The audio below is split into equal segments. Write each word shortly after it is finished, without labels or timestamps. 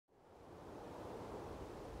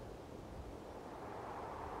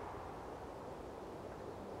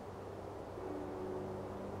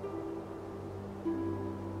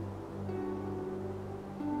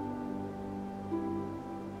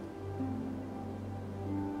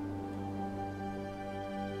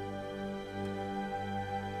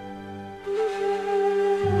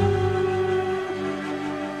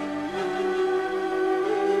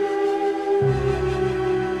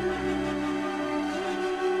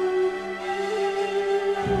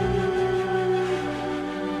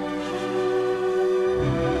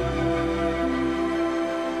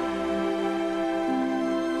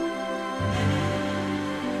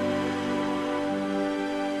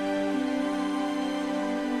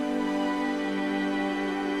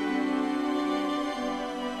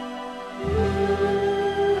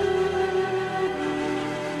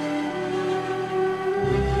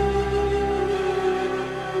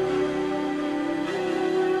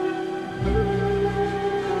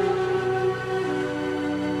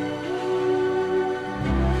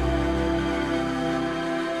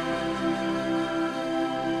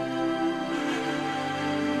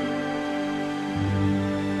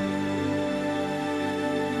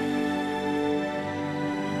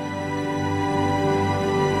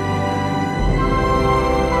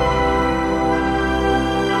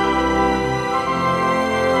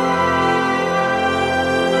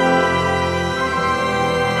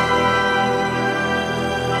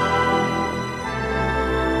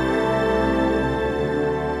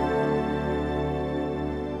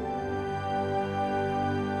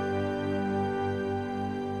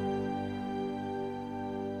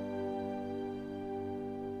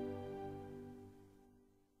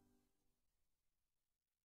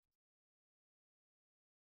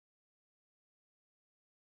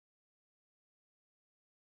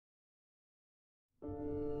To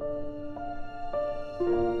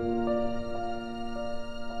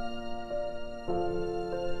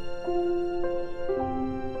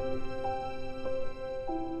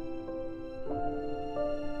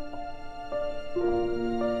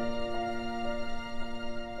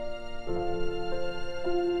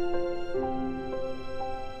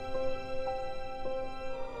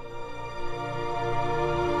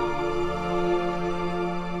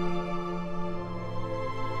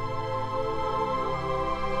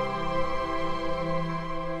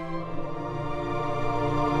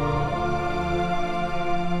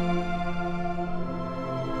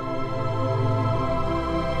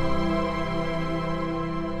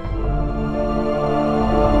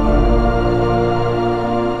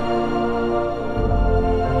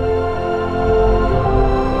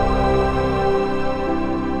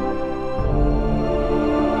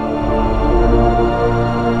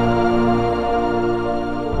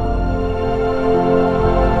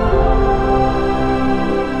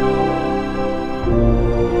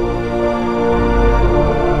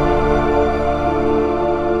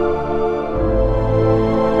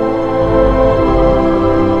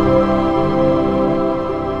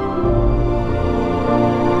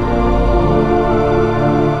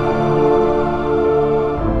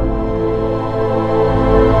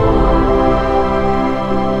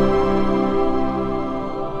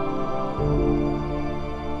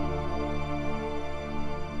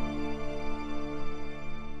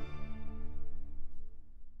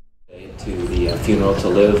the funeral to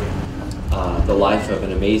live the life of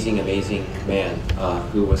an amazing man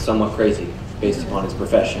who was somewhat crazy based upon his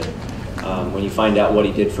profession. When you find out what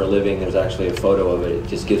he did for a living, there's actually a photo of it. It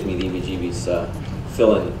just gives me the heebie-jeebies.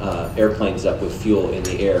 Filling airplanes up with fuel in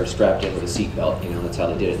the air, strapped in with a seatbelt. You know, that's how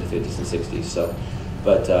they did it in the 50s and 60s. So,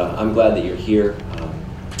 but I'm glad that you're here.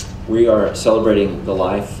 We are celebrating the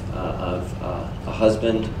life of a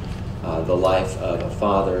husband, the life of a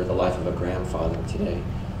father, the life of a grandfather today.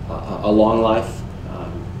 A long life.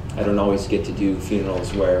 I don't always get to do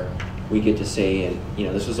funerals where we get to say, and you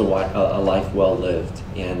know, this was a life well lived.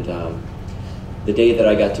 And the day that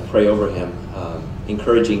I got to pray over him,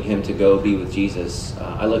 encouraging him to go be with Jesus,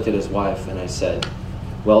 I looked at his wife and I said,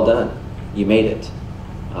 "Well done, you made it."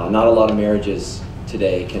 Not a lot of marriages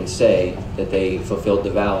today can say that they fulfilled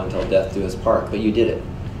the vow until death do us part, but you did it.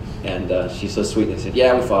 And she's so sweet. They said,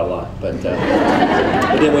 "Yeah, we fought a lot, but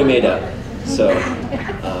then we made up." So,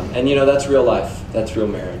 and you know, that's real life. That's real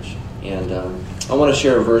marriage. And I want to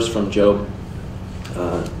share a verse from Job,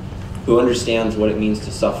 who understands what it means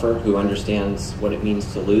to suffer, who understands what it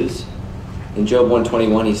means to lose. In Job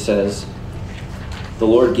 121, he says, "The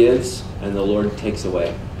Lord gives and the Lord takes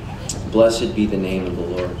away. Blessed be the name of the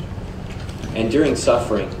Lord." And during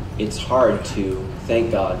suffering, it's hard to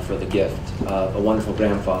thank God for the gift of a wonderful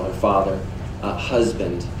grandfather, father,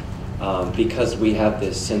 husband, because we have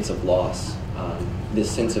this sense of loss, this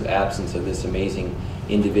sense of absence of this amazing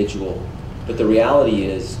individual. But the reality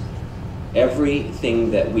is,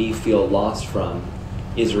 everything that we feel lost from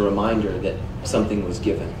is a reminder that something was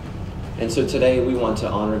given. And so today we want to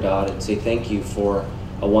honor God and say thank you for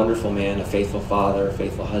a wonderful man, a faithful father, a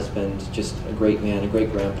faithful husband, just a great man, a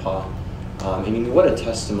great grandpa. I mean, what a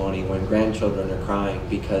testimony when grandchildren are crying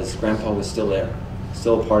because grandpa was still there,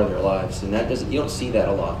 still a part of their lives. And you don't see that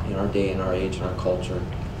a lot in our day, in our age, in our culture.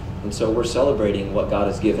 And so we're celebrating what God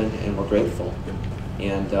has given, and we're grateful.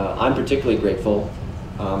 And I'm particularly grateful,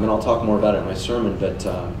 and I'll talk more about it in my sermon, but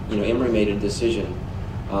you know, Emory made a decision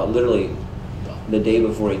literally the day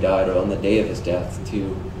before he died, or on the day of his death,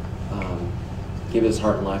 to give his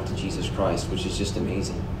heart and life to Jesus Christ, which is just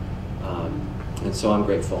amazing. And so I'm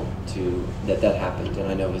grateful that happened, and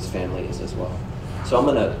I know his family is as well. So I'm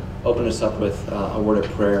going to open us up with a word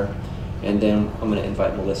of prayer, and then I'm going to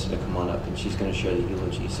invite Melissa to come on up, and she's going to share the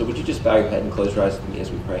eulogy. So would you just bow your head and close your eyes with me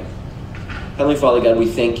as we pray? Heavenly Father God, we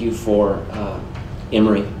thank you for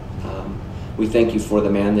Emory. We thank you for the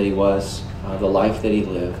man that he was, the life that he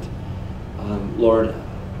lived. Lord,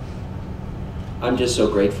 I'm just so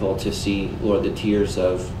grateful to see, Lord, the tears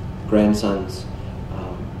of grandsons,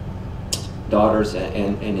 daughters,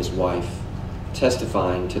 and his wife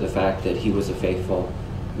testifying to the fact that he was a faithful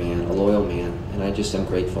man, a loyal man, and I just am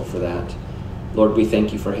grateful for that. Lord, we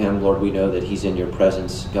thank you for him. Lord, we know that he's in your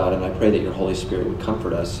presence, God, and I pray that your Holy Spirit would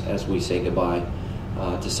comfort us as we say goodbye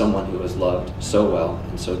to someone who has loved so well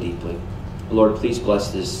and so deeply. Lord, please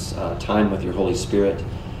bless this time with your Holy Spirit,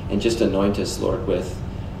 and just anoint us, Lord, with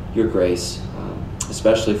your grace,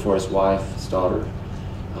 especially for his wife, his daughter,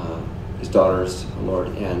 his daughters, Lord,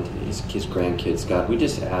 and his grandkids. God, we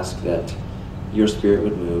just ask that your Spirit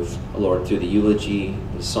would move, Lord, through the eulogy,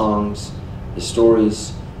 the songs, the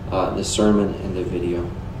stories, the sermon and the video.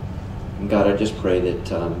 And God, I just pray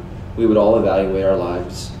that we would all evaluate our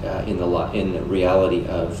lives in the reality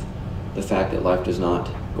of the fact that life does not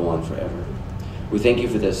go on forever. We thank you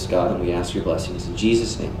for this, God, and we ask your blessings. In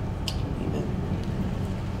Jesus' name, amen.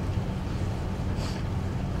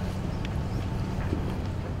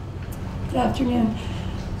 Good afternoon.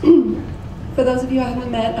 For those of you I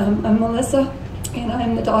haven't met, I'm Melissa, and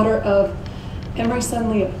I'm the daughter of Emory's son,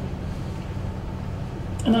 Leo.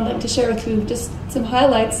 And I'd like to share with you just some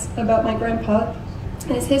highlights about my grandpa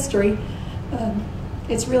and his history.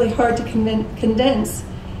 It's really hard to condense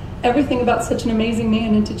everything about such an amazing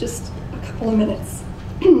man into just a couple of minutes.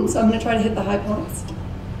 So I'm going to try to hit the high points.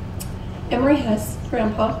 Emory Hess,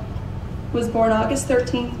 grandpa, was born August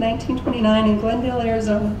 13th, 1929 in Glendale,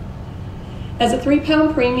 Arizona. As a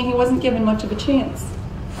 3-pound preemie, he wasn't given much of a chance.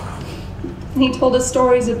 And he told us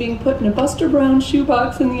stories of being put in a Buster Brown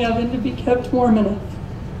shoebox in the oven to be kept warm enough.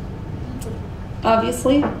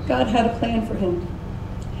 Obviously, God had a plan for him.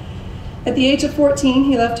 At the age of 14,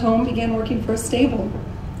 he left home, began working for a stable.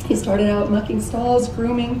 He started out mucking stalls,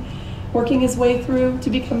 grooming, working his way through to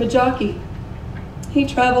become a jockey. He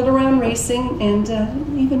traveled around racing and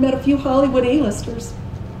even met a few Hollywood A-listers.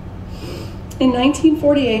 In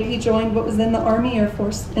 1948, he joined what was then the Army Air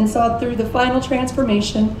Force and saw through the final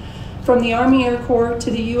transformation from the Army Air Corps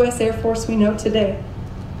to the U.S. Air Force we know today.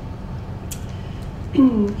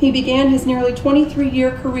 He began his nearly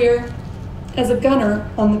 23-year career as a gunner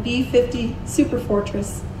on the B-50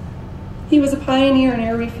 Superfortress. He was a pioneer in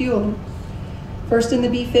air refueling, first in the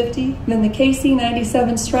B-50, then the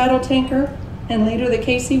KC-97 Stratotanker, and later the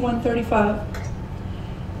KC-135.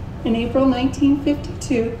 In April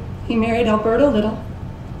 1952, he married Alberta Little,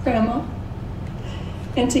 Grandma,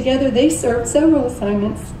 and together they served several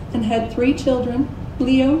assignments and had 3 children,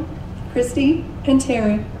 Leo, Christy, and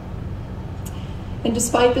Terry. And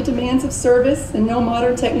despite the demands of service and no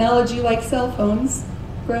modern technology like cell phones,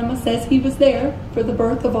 Grandma says he was there for the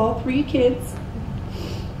birth of all 3 kids.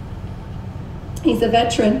 He's a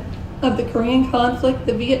veteran of the Korean conflict,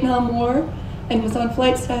 the Vietnam War, and was on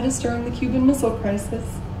flight status during the Cuban Missile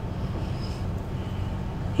Crisis.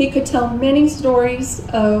 He could tell many stories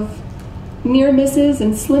of near misses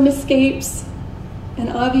and slim escapes, and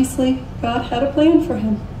obviously God had a plan for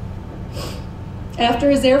him. After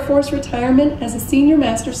his Air Force retirement as a senior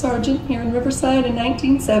master sergeant here in Riverside in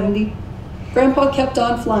 1970, Grandpa kept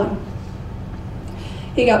on flying.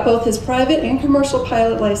 He got both his private and commercial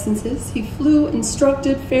pilot licenses. He flew,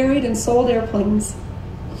 instructed, ferried, and sold airplanes.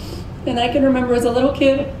 And I can remember as a little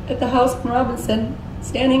kid at the house in Robinson,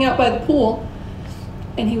 standing out by the pool,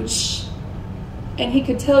 and he would shh, and he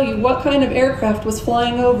could tell you what kind of aircraft was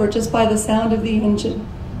flying over just by the sound of the engine.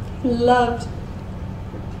 He loved.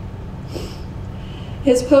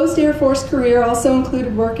 His post-Air Force career also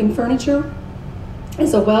included work in furniture,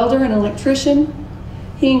 as a welder and electrician.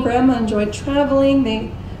 He and Grandma enjoyed traveling.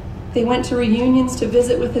 They went to reunions to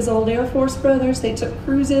visit with his old Air Force brothers. They took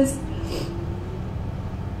cruises.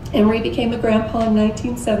 Emory became a grandpa in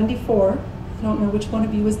 1974. I don't know which one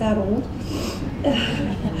of you was that old.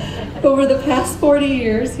 Over the past 40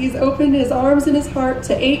 years, he's opened his arms and his heart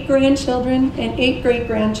to 8 grandchildren and 8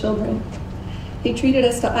 great-grandchildren. He treated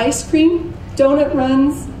us to ice cream, donut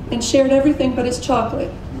runs, and shared everything but his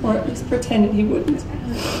chocolate, or at least pretended he wouldn't.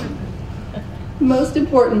 Most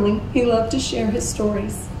importantly, he loved to share his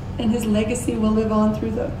stories, and his legacy will live on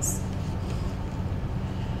through those.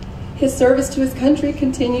 His service to his country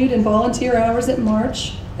continued in volunteer hours at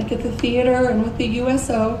March, like at the theater and with the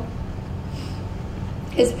USO.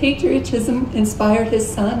 His patriotism inspired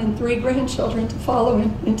his son and 3 grandchildren to follow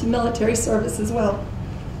him into military service as well.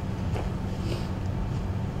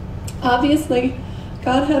 Obviously,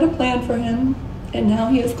 God had a plan for him, and now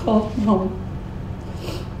he is called home.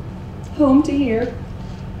 Home to hear,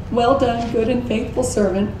 "Well done, good and faithful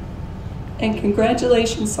servant," and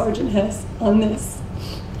congratulations, Sergeant Hess, on this,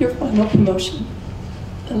 your final promotion.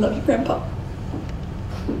 I love you, Grandpa.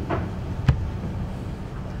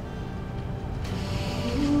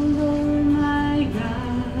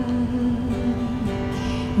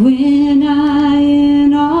 When I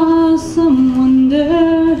in awesome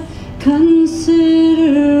wonder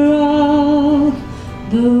consider all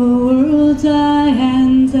the worlds thy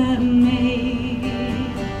hands have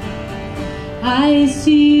made, I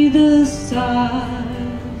see the stars,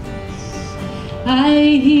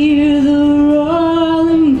 I hear the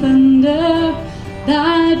rolling thunder,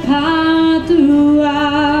 thy power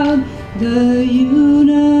throughout the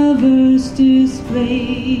universe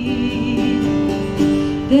displayed.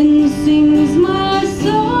 Then sings my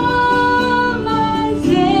soul, my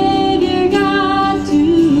Savior God,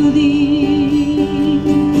 to thee.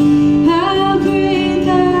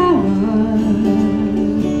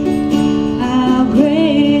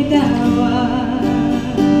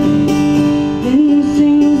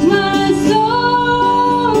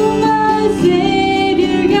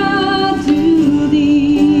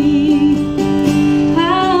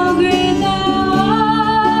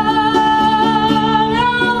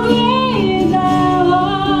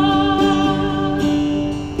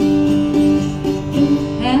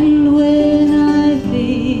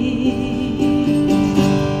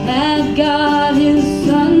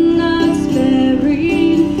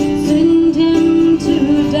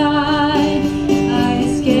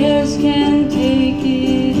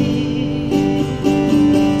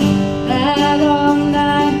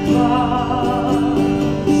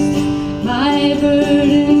 my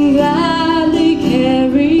burden gladly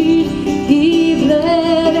carried. He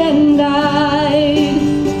bled and died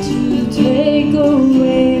to take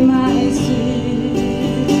away my sin.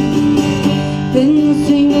 Then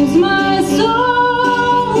sings my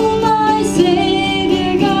soul, my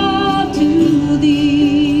Savior God, to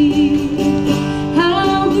thee.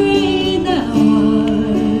 How great thou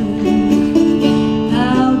art,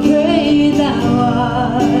 how great thou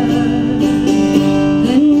art.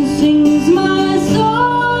 Then sings my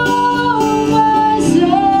soul, my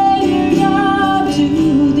Savior God, to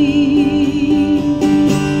thee.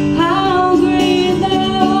 How great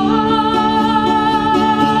thou art,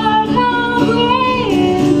 how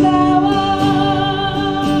great thou art.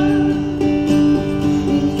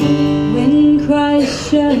 When Christ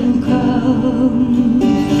shall come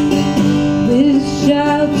with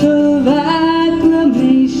shouts of acclamation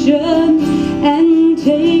and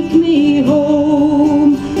take me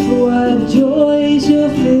home, what joy shall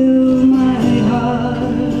fill my heart,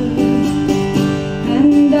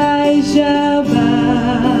 and I shall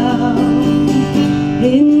bow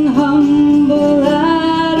in humble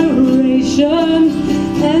adoration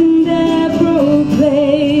and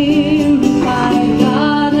proclaim, my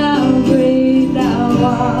God, how great thou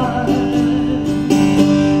art.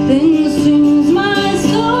 Then sings my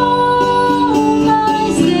soul,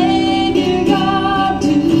 my Savior God,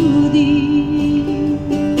 to thee.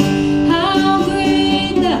 How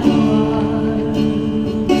great thou art,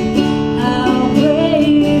 how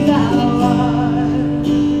great thou art.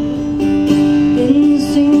 Then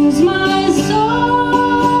sings my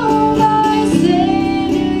soul, my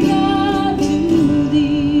Savior God, to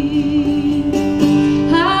thee.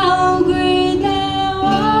 How great thou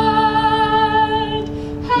art,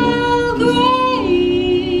 how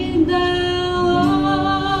great thou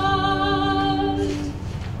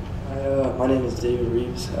art. My name is David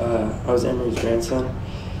Reeves. I was Emory's grandson.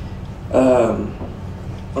 I'm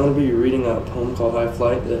going to be reading a poem called High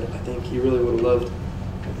Flight that I think he really would have loved.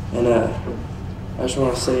 And I just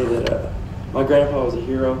want to say that my grandpa was a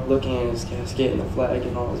hero, looking at his casket and the flag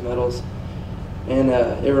and all his medals. And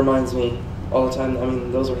it reminds me all the time, I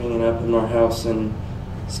mean, those are hanging up in our house, and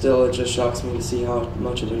still it just shocks me to see how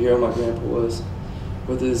much of a hero my grandpa was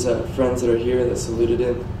with his friends that are here that saluted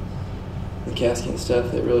him. The casket and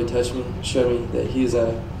stuff that really touched me, showed me that he's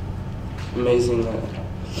an amazing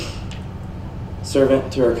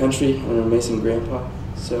servant to our country and an amazing grandpa.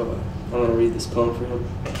 So I'm going to read this poem for him.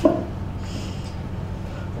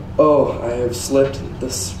 Oh, I have slipped the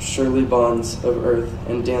surely bonds of earth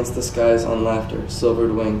and danced the skies on laughter,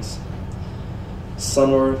 silvered wings.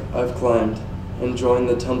 Sunward I've climbed and joined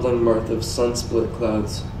the tumbling mirth of sun-split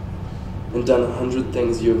clouds, and done 100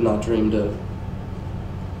 things you have not dreamed of.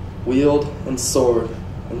 Wheeled and soared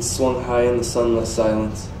and swung high in the sunless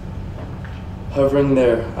silence. Hovering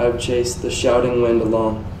there, I've chased the shouting wind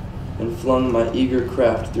along and flung my eager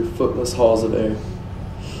craft through footless halls of air.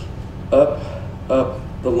 Up, up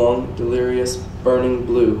the long, delirious, burning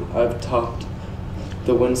blue, I've topped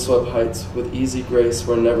the windswept heights with easy grace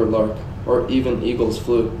where never lark or even eagles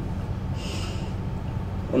flew.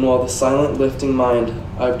 And while the silent lifting mind,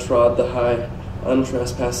 I've trod the high,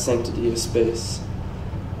 untrespassed sanctity of space,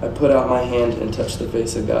 I put out my hand and touched the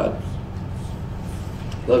face of God.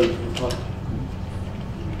 Love you, Grandpa.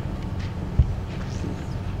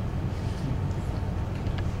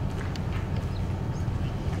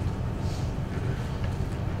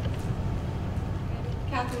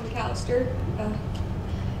 Catherine McAllister.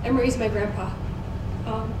 Emory's my grandpa.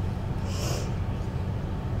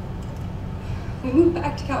 We moved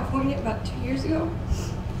back to California about 2 years ago,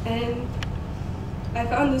 and I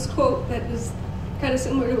found this quote that was kind of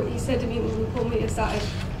similar to what he said to me when he pulled me aside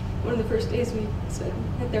one of the first days we spent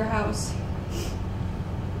at their house.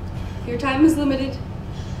 Your time is limited,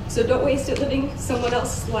 so don't waste it living someone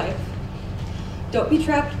else's life. Don't be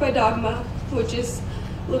trapped by dogma, which is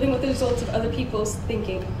living with the results of other people's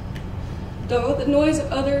thinking. Don't let the noise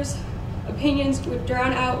of others' opinions would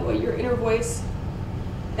drown out what your inner voice,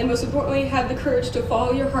 and most importantly, have the courage to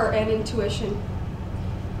follow your heart and intuition.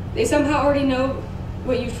 They somehow already know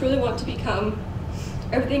what you truly want to become.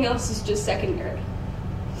 Everything else is just secondary.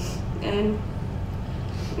 And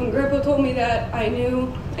when Grandpa told me that, I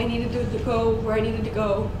knew I needed to go where I needed to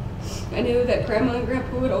go. I knew that Grandma and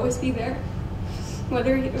Grandpa would always be there,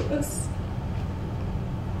 whether it was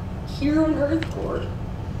here on earth or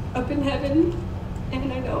up in heaven.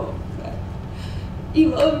 And I know that he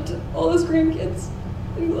loved all his grandkids.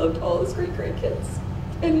 He loved all his great-grandkids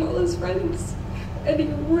and all his friends. And he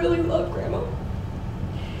really loved Grandma.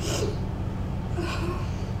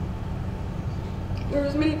 There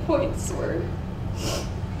was many points where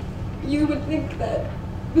you would think that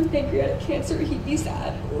with pancreatic cancer he'd be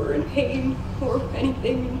sad or in pain or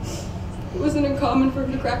anything. It wasn't uncommon for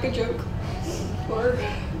him to crack a joke or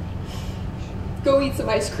go eat some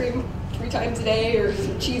ice cream 3 times a day or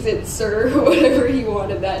some Cheez-Its or whatever he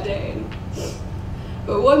wanted that day.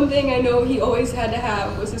 But one thing I know he always had to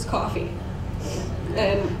have was his coffee.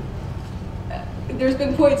 And there's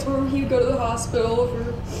been points where he would go to the hospital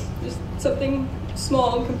for just something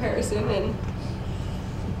small in comparison, and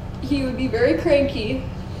he would be very cranky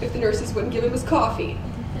if the nurses wouldn't give him his coffee.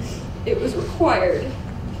 It was required.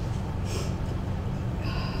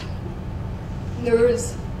 There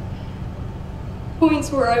was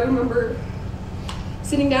points where I remember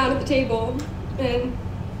sitting down at the table and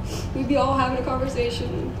we'd be all having a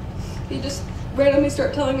conversation. He'd just randomly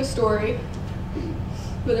start telling a story,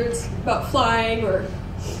 whether it's about flying or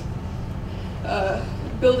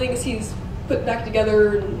buildings he's put back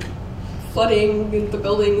together and flooding the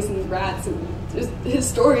buildings and rats, and just, his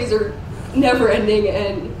stories are never ending,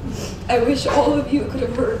 and I wish all of you could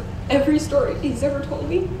have heard every story he's ever told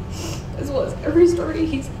me, as well as every story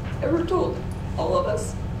he's ever told all of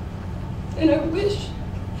us. And I wish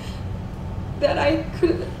that I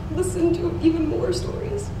could listen to even more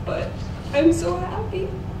stories, but I'm so happy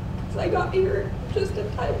because I got here just in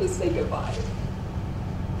time to say goodbye.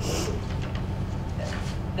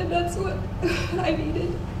 And that's what I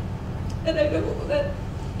needed. And I know that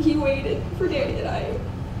he waited for Danny and I.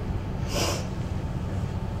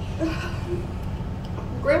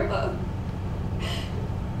 Grandpa,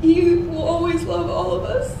 he will always love all of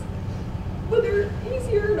us, whether he's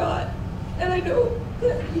here or not. And I know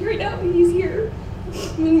that right now he's here.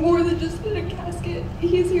 I mean, more than just in a casket,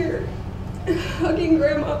 he's here hugging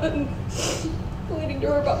Grandma and relating to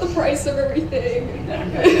her about the price of everything.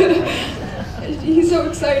 He's so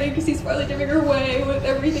excited because he's finally giving her away with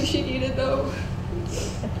everything she needed, though.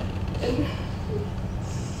 And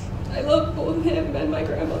I love both him and my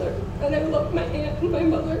grandmother, and I love my aunt and my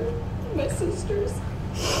mother, and my sisters,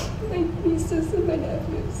 my nieces and my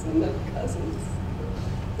nephews and my cousins.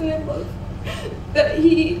 And I love that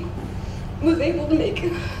he was able to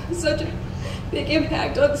make such a big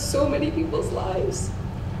impact on so many people's lives.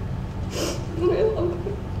 And I love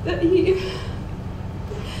that he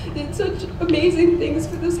did such amazing things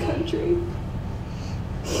for this country.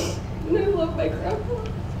 And I love my grandpa.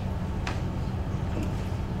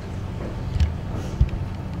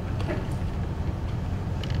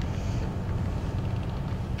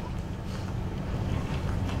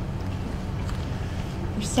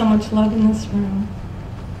 There's so much love in this room.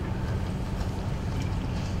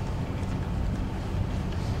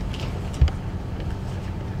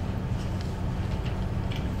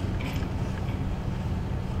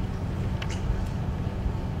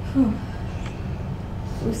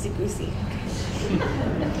 Loosey-goosey.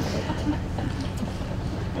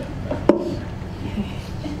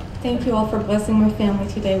 Thank you all for blessing my family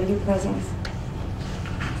today with your presence.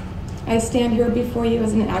 I stand here before you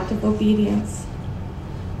as an act of obedience.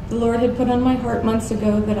 The Lord had put on my heart months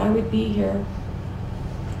ago that I would be here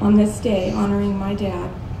on this day honoring my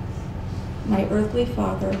dad, my earthly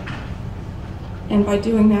father, and by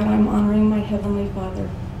doing that I'm honoring my heavenly Father.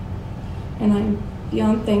 And I'm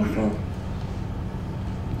beyond thankful.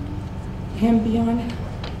 I am beyond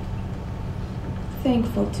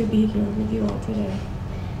thankful to be here with you all today,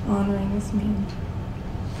 honoring this man.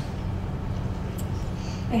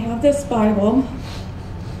 I have this Bible,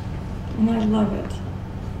 and I love it.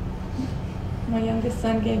 My youngest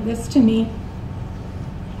son gave this to me.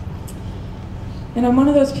 And I'm one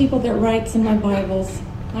of those people that writes in my Bibles.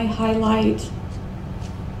 I highlight,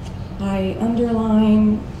 I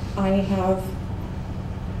underline, I have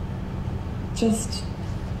just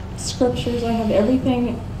scriptures, I have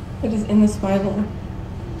everything that is in this Bible.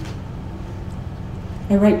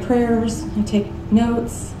 I write prayers, I take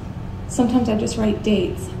notes. Sometimes I just write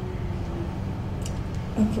dates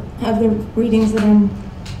of the readings that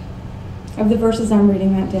of the verses I'm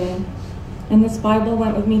reading that day. And this Bible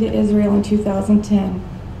went with me to Israel in 2010.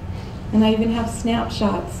 And I even have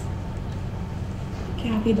snapshots.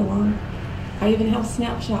 Kathy DeLong. I even have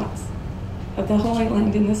snapshots of the Holy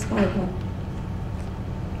Land in this Bible.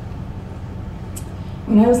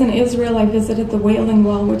 When I was in Israel, I visited the Wailing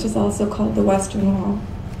Wall, which is also called the Western Wall.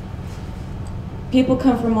 People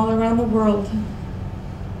come from all around the world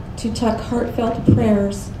to tuck heartfelt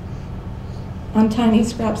prayers on tiny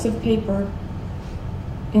scraps of paper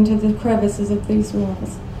into the crevices of these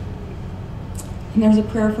walls. And there's a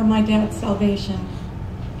prayer for my dad's salvation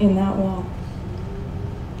in that wall.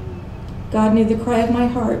 God knew the cry of my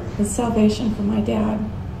heart was salvation for my dad.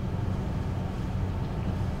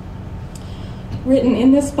 Written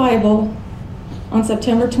in this Bible on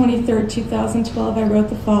September 23rd, 2012, I wrote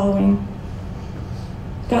the following.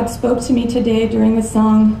 God spoke to me today during the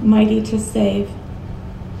song, Mighty to Save.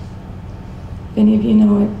 If any of you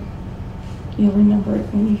know it, you'll remember it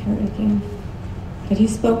when you hear it again. But he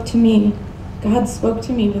spoke to me. God spoke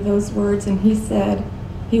to me with those words, and he said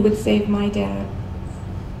he would save my dad.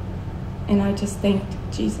 And I just thanked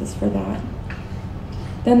Jesus for that.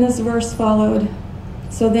 Then this verse followed.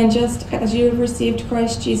 So then, just as you have received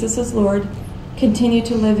Christ Jesus as Lord, continue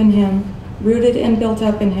to live in him, rooted and built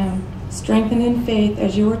up in him, strengthened in faith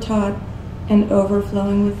as you were taught, and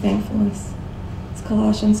overflowing with thankfulness. It's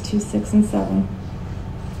Colossians 2:6 and 7.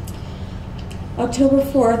 October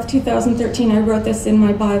 4th, 2013, I wrote this in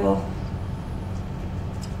my Bible.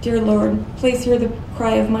 Dear Lord, please hear the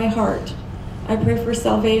cry of my heart. I pray for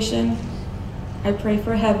salvation. I pray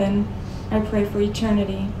for heaven. I pray for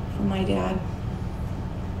eternity for my dad.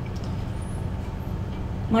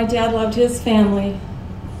 My dad loved his family.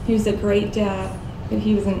 He was a great dad, but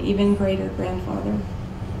he was an even greater grandfather.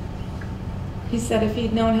 He said if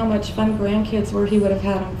he'd known how much fun grandkids were, he would have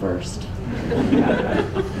had them first.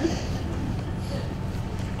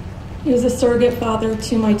 He was a surrogate father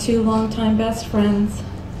to my 2 longtime best friends.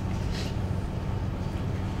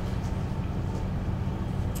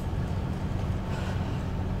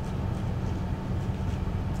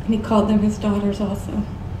 And he called them his daughters also.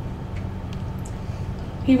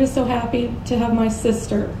 He was so happy to have my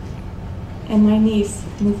sister and my niece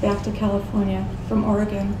move back to California from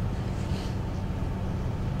Oregon.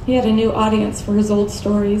 He had a new audience for his old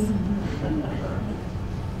stories.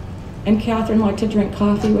 And Catherine liked to drink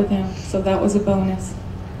coffee with him, so that was a bonus.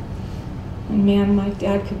 And man, my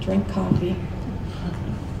dad could drink coffee.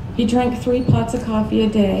 He drank 3 pots of coffee a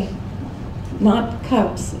day. Not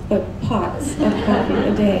cups, but pots of coffee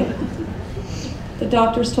a day. The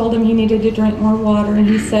doctors told him he needed to drink more water, and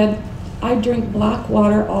he said, I drink black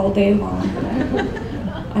water all day long.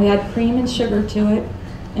 I add cream and sugar to it,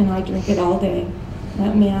 and I drink it all day.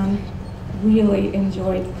 That man really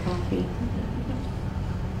enjoyed the coffee.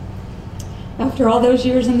 After all those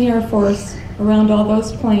years in the Air Force, around all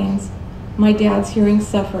those planes, my dad's hearing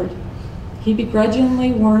suffered. He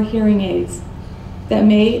begrudgingly wore hearing aids that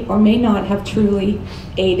may or may not have truly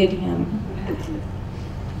aided him.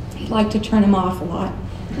 He liked to turn them off a lot.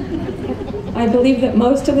 I believe that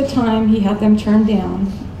most of the time he had them turned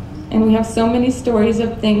down, and we have so many stories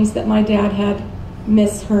of things that my dad had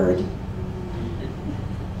misheard.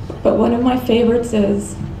 But one of my favorites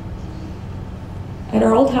is, at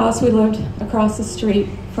our old house we lived across the street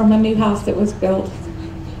from a new house that was built,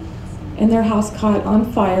 and their house caught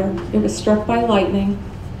on fire. It was struck by lightning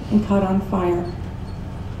and caught on fire.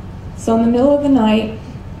 So in the middle of the night,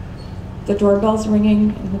 the doorbell's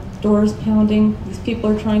ringing and the door's pounding. These people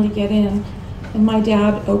are trying to get in. And my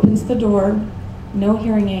dad opens the door, no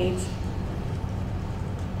hearing aids.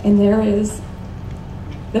 And there is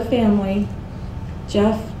the family,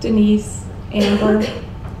 Jeff, Denise, Amber,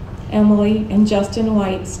 Emily, and Justin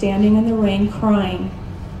White, standing in the rain crying.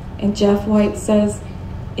 And Jeff White says,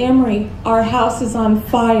 Emory, our house is on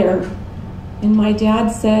fire. And my dad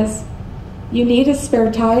says, you need a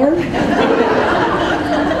spare tire?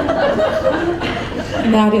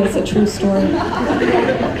 And that is a true story.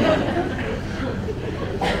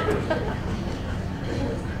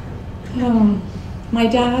 My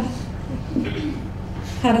dad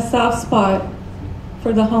had a soft spot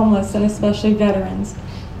for the homeless and especially veterans.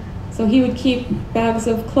 So he would keep bags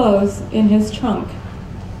of clothes in his trunk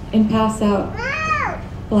and pass out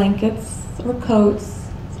blankets or coats,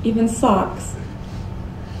 even socks,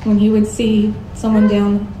 when he would see someone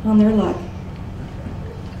down on their luck.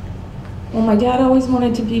 Well, my dad always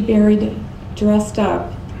wanted to be buried dressed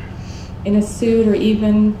up in a suit or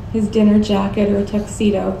even his dinner jacket or a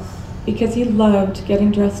tuxedo because he loved getting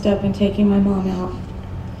dressed up and taking my mom out.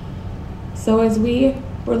 So as we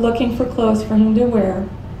were looking for clothes for him to wear,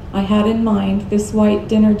 I had in mind this white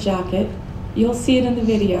dinner jacket. You'll see it in the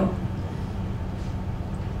video.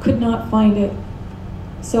 Could not find it.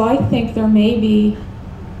 So I think there may be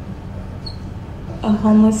a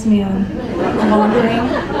homeless man wandering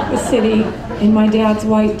the city in my dad's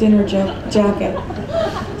white dinner jacket.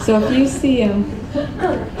 So if you see him,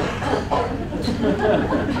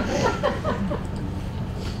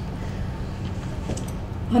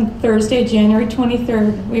 on Thursday, January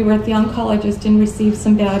 23rd, we were at the oncologist and received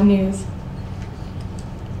some bad news.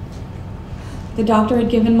 The doctor had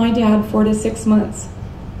given my dad 4 to 6 months.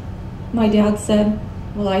 My dad said,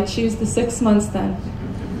 well, I choose the 6 months then.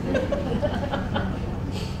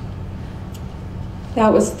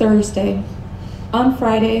 That was Thursday. On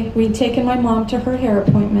Friday, we'd taken my mom to her hair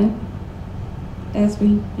appointment. as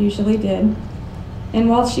we usually did. And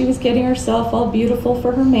while she was getting herself all beautiful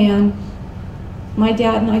for her man, my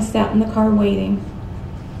dad and I sat in the car waiting.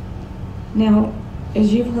 Now,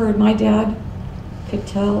 as you've heard, my dad could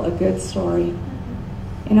tell a good story.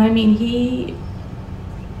 And I mean, he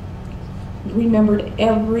remembered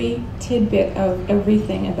every tidbit of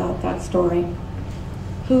everything about that story.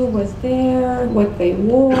 Who was there, what they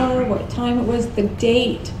wore, what time it was, the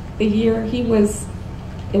date, the year. It was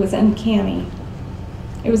uncanny.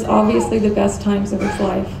 It was obviously the best times of his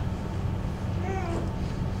life.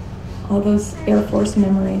 All those Air Force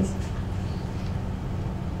memories.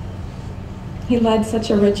 He led such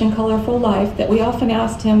a rich and colorful life that we often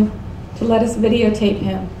asked him to let us videotape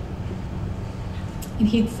him. And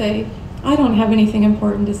he'd say, "I don't have anything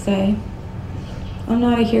important to say. I'm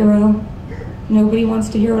not a hero. Nobody wants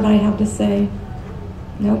to hear what I have to say."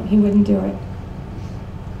 Nope, he wouldn't do it.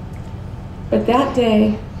 But that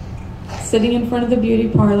day, sitting in front of the beauty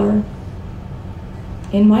parlor,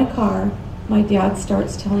 in my car, my dad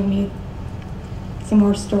starts telling me some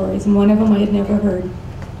more stories, and one of them I had never heard.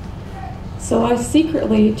 So I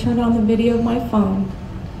secretly turned on the video of my phone,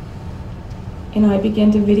 and I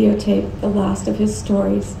began to videotape the last of his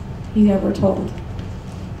stories he ever told.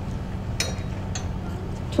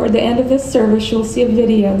 Toward the end of this service, you'll see a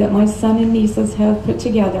video that my son and nieces have put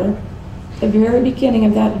together. The very beginning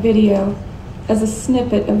of that video as a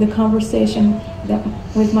snippet of the conversation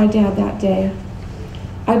with my dad that day.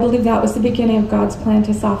 I believe that was the beginning of God's plan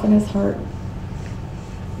to soften his heart.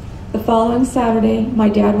 The following Saturday, my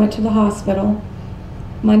dad went to the hospital.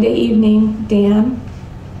 Monday evening, Dan,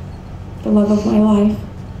 the love of my life,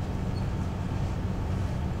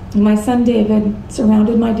 and my son David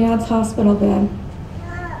surrounded my dad's hospital bed.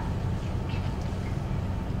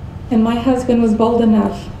 And my husband was bold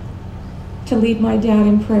enough to lead my dad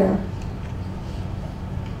in prayer.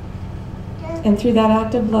 And through that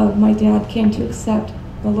act of love, my dad came to accept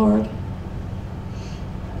the Lord.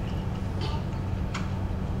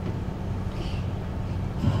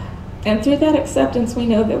 And through that acceptance, we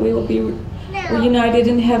know that we will be reunited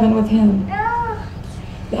in heaven with him.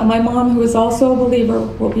 That my mom, who is also a believer,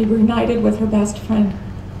 will be reunited with her best friend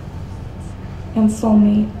and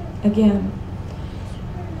soulmate again.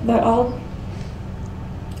 That all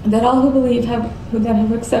who believe that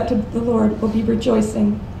have accepted the Lord will be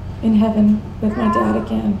rejoicing in heaven with my dad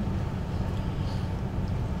again.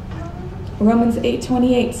 Romans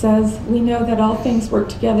 8:28 says, "We know that all things work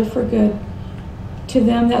together for good to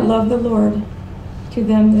them that love the Lord, to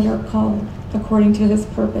them that are called according to his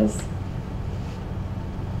purpose."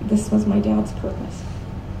 This was my dad's purpose.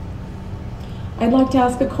 I'd like to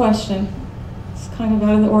ask a question. It's kind of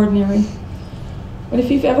out of the ordinary. But if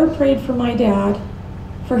you've ever prayed for my dad,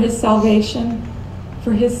 for his salvation,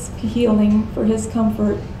 for his healing, for his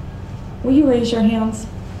comfort, will you raise your hands?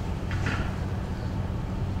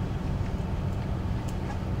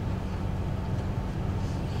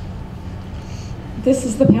 This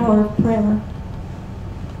is the power of prayer.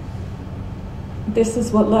 This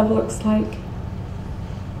is what love looks like.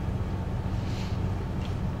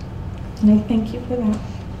 And I thank you for that.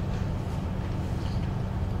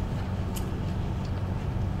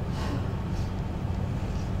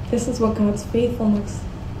 This is what God's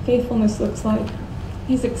faithfulness looks like.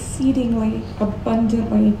 He's exceedingly,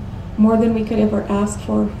 abundantly, more than we could ever ask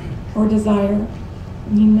for or desire.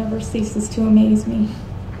 And he never ceases to amaze me.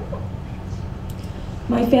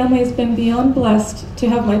 My family has been beyond blessed to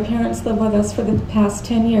have my parents live with us for the past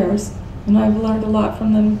 10 years, and I've learned a lot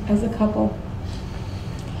from them as a couple.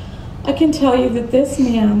 I can tell you that this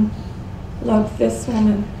man loved this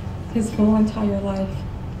woman his whole entire life.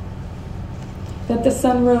 That the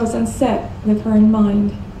sun rose and set with her in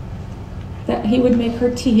mind. That he would make her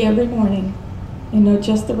tea every morning and know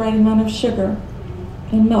just the right amount of sugar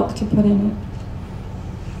and milk to put in it.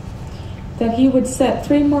 That he would set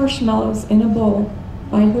 3 marshmallows in a bowl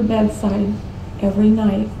by her bedside every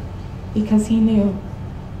night because he knew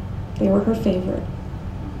they were her favorite.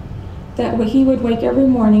 That he would wake every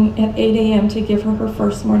morning at 8 a.m. to give her her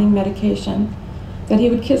first morning medication. That he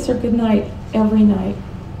would kiss her goodnight every night.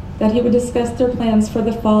 That he would discuss their plans for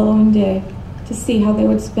the following day to see how they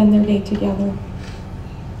would spend their day together.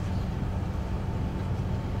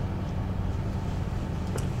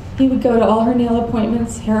 He would go to all her nail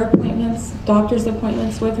appointments, hair appointments, doctor's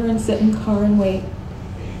appointments with her and sit in the car and wait.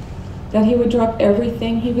 That he would drop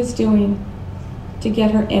everything he was doing to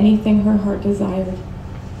get her anything her heart desired.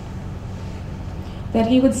 That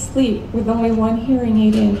he would sleep with only one hearing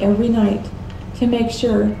aid in every night to make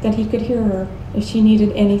sure that he could hear her if she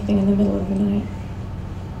needed anything in the middle of the night.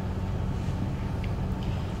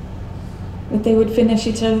 That they would finish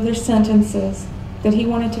each other's sentences that he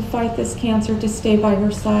wanted to fight this cancer to stay by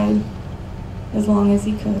her side as long as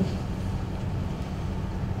he could.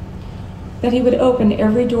 That he would open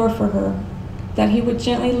every door for her, that he would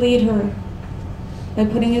gently lead her by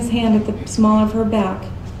putting his hand at the small of her back,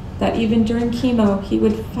 that even during chemo he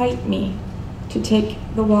would fight me to take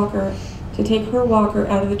her walker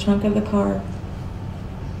out of the trunk of the car.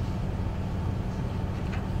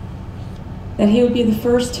 That he would be the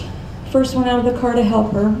first one out of the car to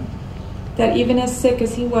help her, that even as sick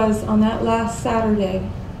as he was on that last Saturday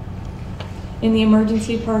in the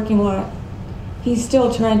emergency parking lot, he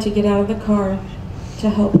still tried to get out of the car to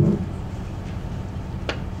help her.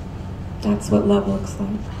 That's what love looks like.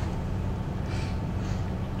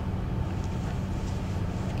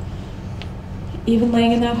 Even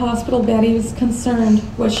laying in that hospital bed, he was concerned.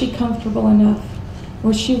 Was she comfortable enough?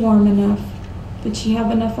 Was she warm enough? Did she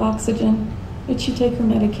have enough oxygen? Did she take her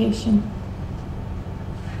medication?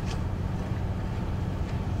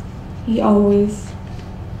 He always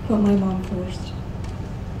put my mom first.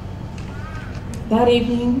 That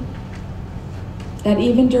evening, that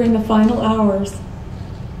even during the final hours,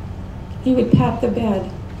 he would pat the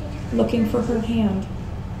bed, looking for her hand.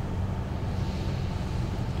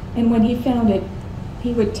 And when he found it,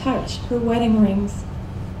 he would touch her wedding rings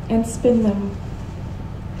and spin them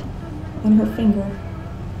on her finger.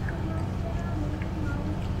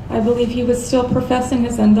 I believe he was still professing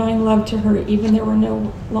his undying love to her, even there were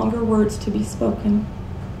no longer words to be spoken.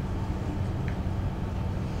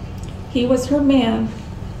 He was her man,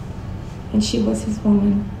 and she was his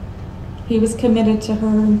woman. He was committed to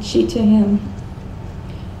her, and she to him.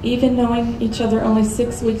 Even knowing each other only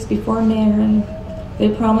 6 weeks before marrying, they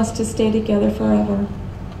promised to stay together forever,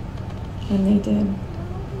 and they did.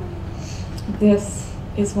 This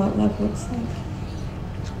is what love looks like.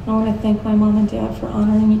 I want to thank my mom and dad for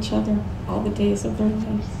honoring each other all the days of their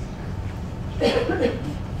lives.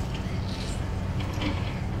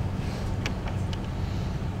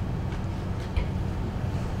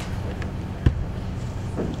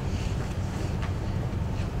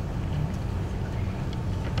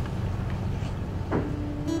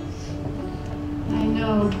 I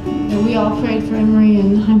know that we all prayed for Emory,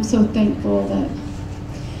 and I'm so thankful that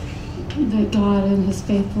God and his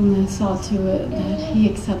faithfulness saw to it that he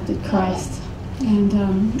accepted Christ, and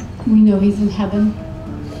we know he's in heaven.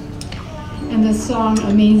 And this song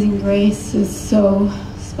Amazing Grace is so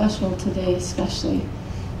special today, especially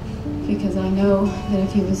because I know that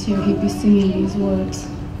if he was here he'd be singing these words.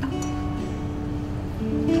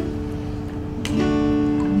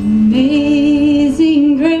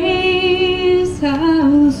 Amazing grace,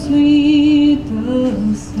 how sweet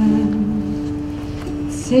the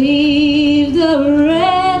sound, saved a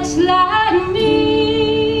wretch like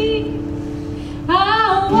me.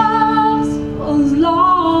 I once was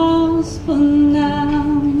lost, but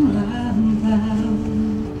now I'm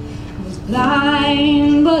found. I was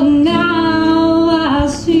blind, but now I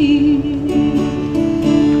see.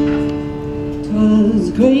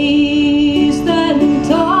 'Twas grace that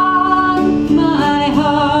taught my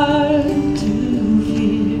heart to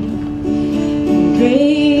fear,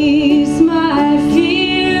 grace my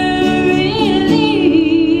fear relieved.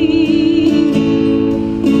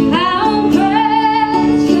 How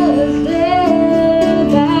precious is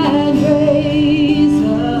that grace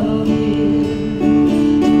of His,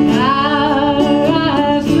 how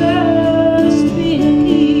I first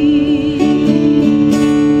believed.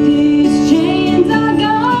 These chains are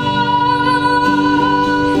gone,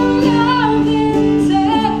 I've been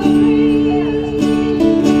set free.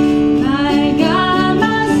 My God,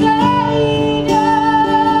 my Savior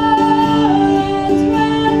has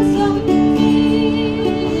ransomed me,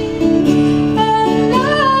 and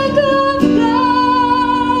like a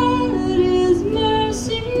flood His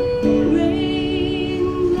mercy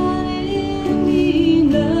reigns, unending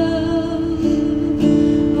love,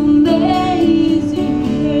 amazing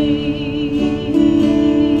grace.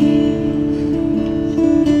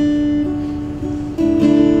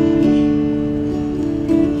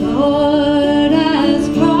 Lord has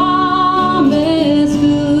promised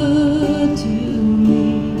good to me.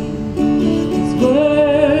 His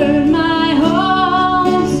word my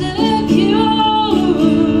hope secures.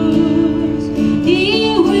 He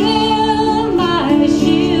will my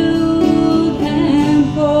shield and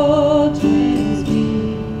fortress be,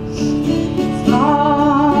 as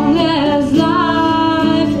long as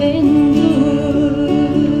life endures.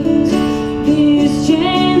 These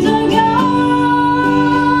chains are gone,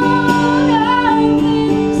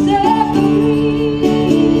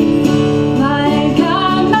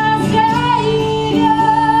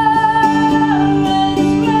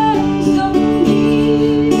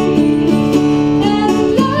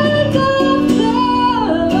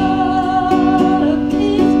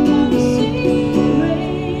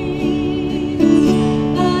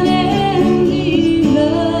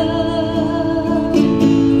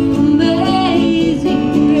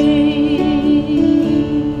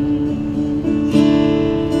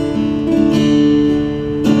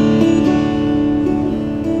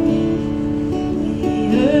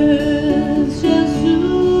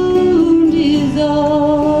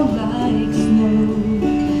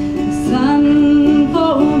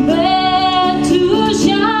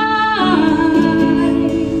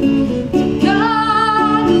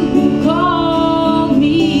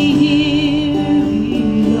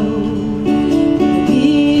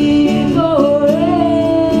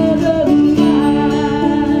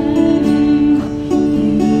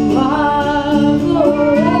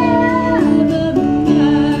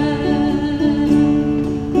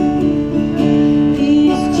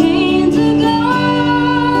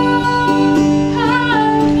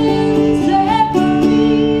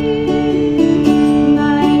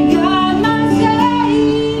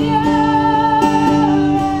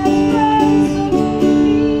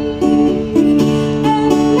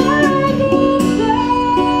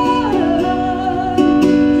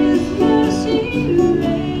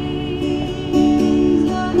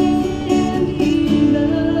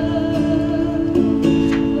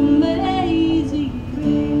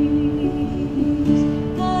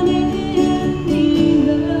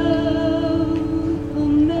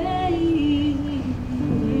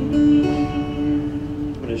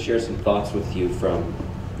 thoughts with you from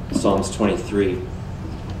Psalms 23.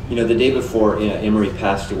 You know, the day before Emory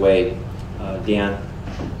passed away, Dan,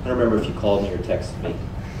 I don't remember if you called me or texted me,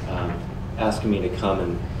 asking me to come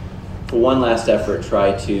and, for one last effort,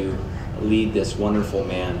 try to lead this wonderful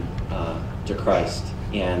man to Christ.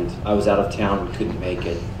 And I was out of town and couldn't make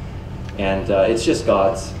it. And it's just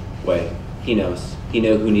God's way. He knows. He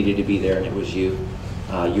knew who needed to be there, and it was you.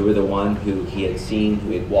 You were the one who he had seen, who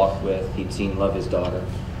he had walked with. He'd seen love his daughter.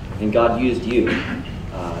 And God used you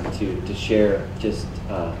to share just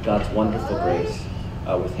God's wonderful grace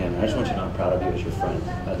with him. And I just want you to know I'm proud of you as your friend,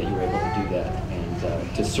 that you were able to do that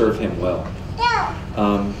and to serve him well.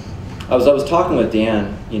 I was talking with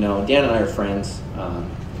Dan. You know, Dan and I are friends,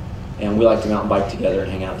 and we like to mountain bike together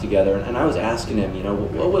and hang out together. And I was asking him, you know,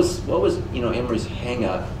 what was Emory's hang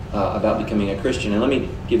up about becoming a Christian? And let me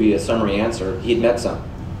give you a summary answer. He had met some.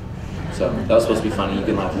 So that was supposed to be funny. You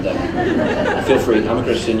can laugh at that. Feel free. I'm a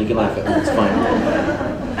Christian. You can laugh at it. It's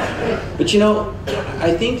fine. But you know,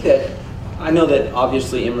 I know that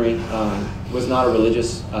obviously Emory was not a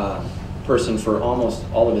religious person for almost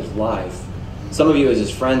all of his life. Some of you as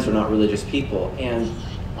his friends are not religious people. And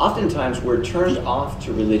oftentimes we're turned off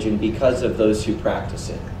to religion because of those who practice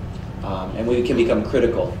it. And we can become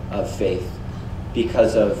critical of faith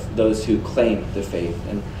because of those who claim the faith.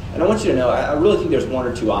 And I want you to know, I really think there's one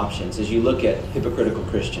or two options as you look at hypocritical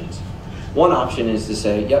Christians. One option is to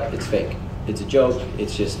say, yep, it's fake. It's a joke.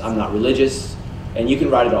 It's just, I'm not religious. And you can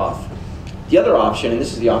write it off. The other option, and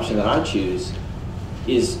this is the option that I choose,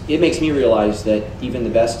 is it makes me realize that even the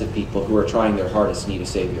best of people who are trying their hardest need a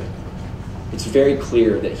Savior. It's very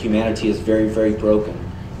clear that humanity is very, very broken.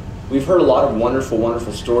 We've heard a lot of wonderful,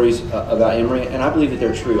 wonderful stories about Emory, and I believe that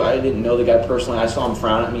they're true. I didn't know the guy personally. I saw him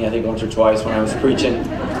frown at me, I think, once or twice when I was preaching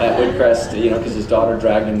at Woodcrest, you know, because his daughter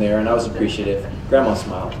dragged him there, and I was appreciative. Grandma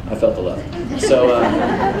smiled. I felt the love. So,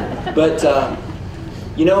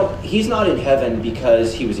 you know, he's not in heaven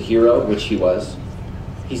because he was a hero, which he was.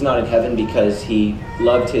 He's not in heaven because he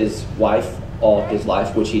loved his wife all his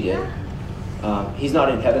life, which he did. He's not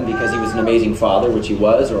in heaven because he was an amazing father, which he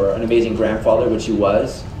was, or an amazing grandfather, which he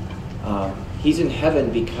was. He's in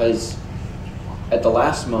heaven because at the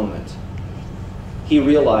last moment, he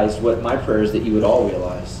realized what my prayer is that you would all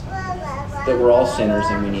realize, that we're all sinners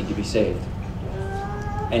and we need to be saved.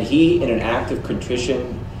 And he, in an act of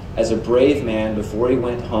contrition, as a brave man before he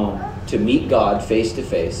went home to meet God face to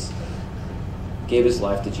face, gave his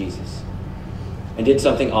life to Jesus. And did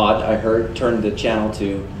something odd, I heard, turned the channel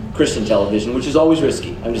to Christian television, which is always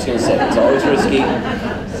risky. I'm just going to say it. It's always risky.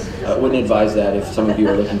 I wouldn't advise that if some of you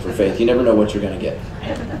are looking for faith. You never know what you're going to get.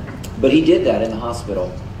 But he did that in the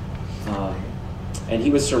hospital. And he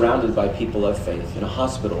was surrounded by people of faith, in a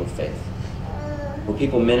hospital of faith, where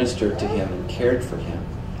people ministered to him and cared for him.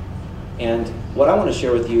 And what I want to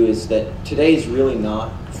share with you is that today is really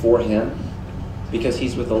not for him because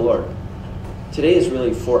he's with the Lord. Today is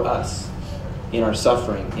really for us in our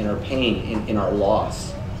suffering, in our pain, in our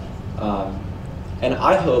loss. And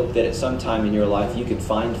I hope that at some time in your life you can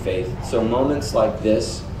find faith. So moments like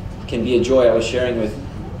this can be a joy. I was sharing with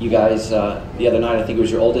you guys the other night, I think it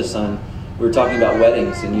was your oldest son, we were talking about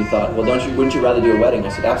weddings, and you thought, well, wouldn't you rather do a wedding? I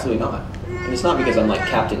said, absolutely not. And it's not because I'm like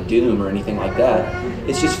Captain Doom or anything like that.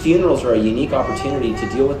 It's just funerals are a unique opportunity to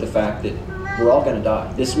deal with the fact that we're all going to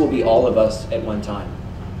die. This will be all of us at one time.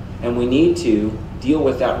 And we need to deal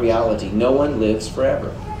with that reality. No one lives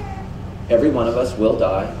forever. Every one of us will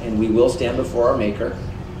die, and we will stand before our Maker.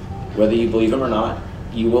 Whether you believe him or not,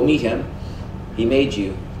 you will meet him. He made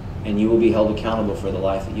you, and you will be held accountable for the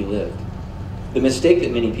life that you lived. The mistake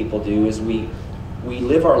that many people do is we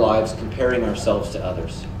live our lives comparing ourselves to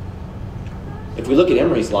others. If we look at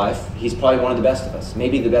Emory's life, he's probably one of the best of us,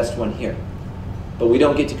 maybe the best one here. But we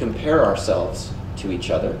don't get to compare ourselves to each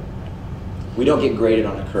other. We don't get graded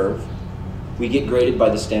on a curve. We get graded by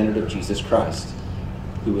the standard of Jesus Christ,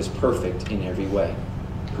 who was perfect in every way,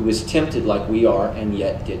 who was tempted like we are and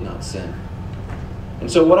yet did not sin. And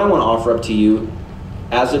so what I want to offer up to you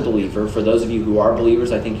as a believer, for those of you who are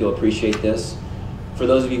believers, I think you'll appreciate this. For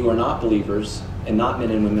those of you who are not believers and not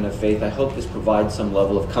men and women of faith, I hope this provides some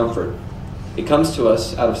level of comfort. It comes to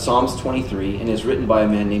us out of Psalms 23 and is written by a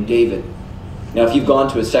man named David. Now, if you've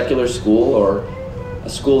gone to a secular school or a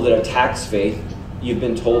school that attacks faith, you've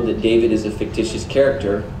been told that David is a fictitious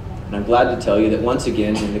character. And I'm glad to tell you that once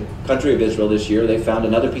again, in the country of Israel this year, they found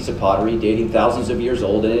another piece of pottery dating thousands of years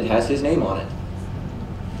old, and it has his name on it.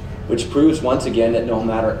 Which proves once again that no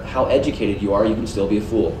matter how educated you are, you can still be a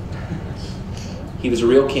fool. He was a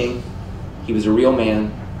real king. He was a real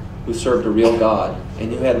man who served a real God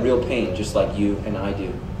and who had real pain, just like you and I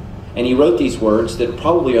do. And he wrote these words that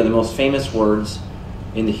probably are the most famous words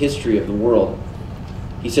in the history of the world.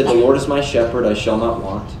 He said, "The Lord is my shepherd, I shall not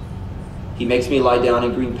want. He makes me lie down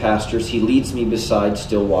in green pastures. He leads me beside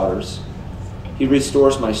still waters. He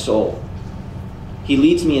restores my soul. He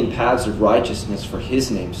leads me in paths of righteousness for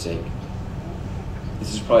his name's sake."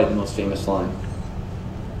 This is probably the most famous line.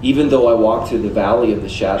 "Even though I walk through the valley of the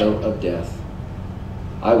shadow of death,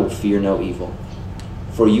 I will fear no evil.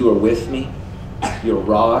 For you are with me. Your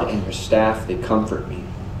rod and your staff, they comfort me.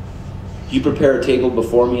 You prepare a table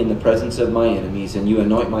before me in the presence of my enemies, and you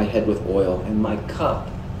anoint my head with oil, and my cup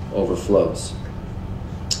overflows.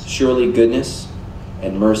 Surely goodness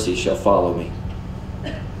and mercy shall follow me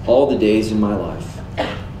all the days in my life."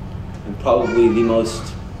 And probably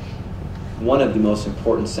one of the most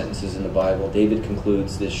important sentences in the Bible, David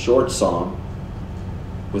concludes this short psalm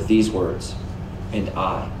with these words, "And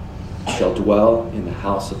I shall dwell in the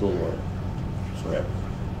house of the Lord forever."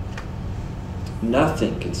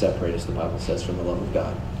 Nothing can separate us, the Bible says, from the love of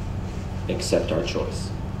God except our choice.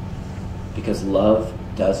 Because love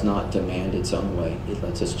does not demand its own way. It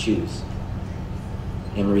lets us choose.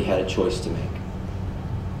 Emory had a choice to make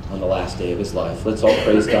on the last day of his life. Let's all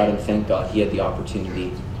praise God and thank God he had the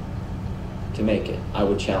opportunity to make it. I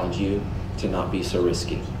would challenge you to not be so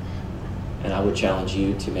risky. And I would challenge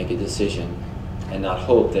you to make a decision and not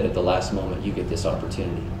hope that at the last moment you get this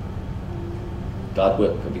opportunity. God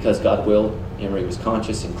will, because God will, Emory was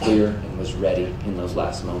conscious and clear and was ready in those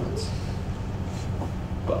last moments.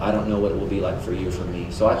 But I don't know what it will be like for you or for me.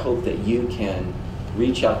 So I hope that you can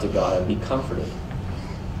reach out to God and be comforted.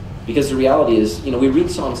 Because the reality is, we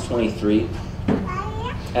read Psalms 23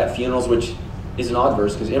 at funerals, which is an odd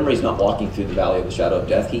verse because Emory's not walking through the valley of the shadow of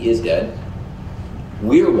death. He is dead.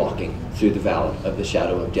 We're walking through the valley of the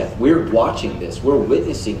shadow of death. We're watching this. We're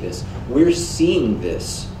witnessing this. We're seeing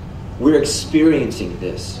this. We're experiencing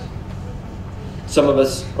this. Some of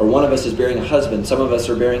us, or one of us, is bearing a husband. Some of us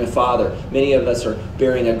are bearing a father. Many of us are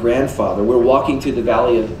bearing a grandfather. We're walking through the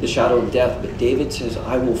valley of the shadow of death. But David says,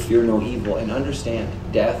 "I will fear no evil." And understand,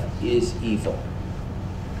 death is evil.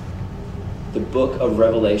 The book of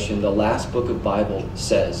Revelation, the last book of Bible,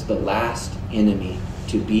 says the last enemy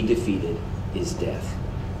to be defeated is death.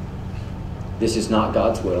 This is not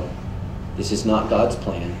God's will. This is not God's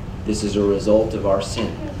plan. This is a result of our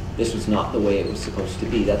sin. This was not the way it was supposed to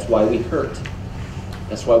be. That's why we hurt.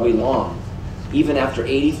 That's why we long. Even after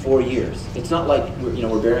 84 years. It's not like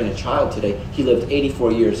we're bearing a child today. He lived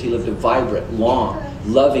 84 years. He lived a vibrant, long,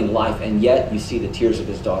 loving life. And yet you see the tears of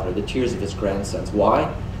his daughter, the tears of his grandsons. Why?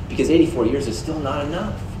 Because 84 years is still not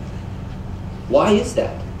enough. Why is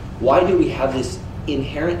that? Why do we have this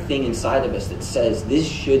inherent thing inside of us that says this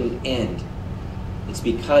shouldn't end? It's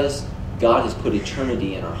because God has put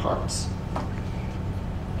eternity in our hearts.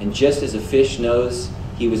 And just as a fish knows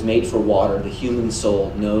he was made for water, the human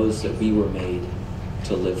soul knows that we were made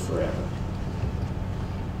to live forever.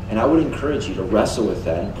 And I would encourage you to wrestle with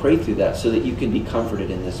that and pray through that so that you can be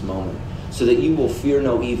comforted in this moment. So that you will fear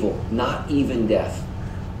no evil, not even death.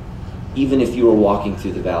 Even if you are walking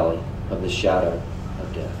through the valley of the shadow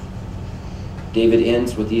of death. David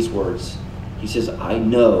ends with these words. He says, "I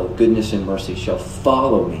know goodness and mercy shall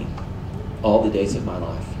follow me all the days of my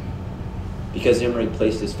life." Because Emory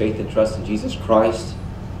placed his faith and trust in Jesus Christ,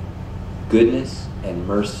 goodness and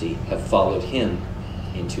mercy have followed him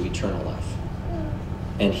into eternal life.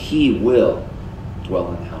 And he will dwell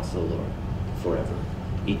in the house of the Lord forever.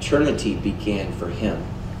 Eternity began for him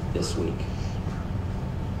this week.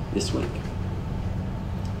 This week.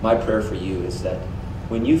 My prayer for you is that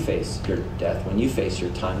when you face your death, when you face your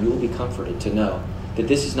time, you will be comforted to know that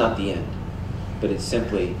this is not the end, but it's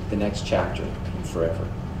simply the next chapter in forever.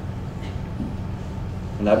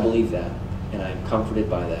 And I believe that, and I am comforted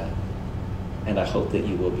by that, and I hope that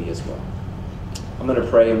you will be as well. I'm going to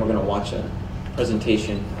pray, and we're going to watch a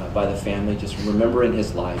presentation by the family, just remembering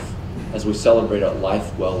his life as we celebrate a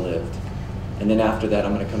life well lived. And then after that,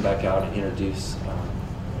 I'm going to come back out and introduce,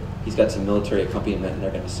 he's got some military accompaniment, and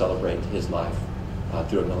they're going to celebrate his life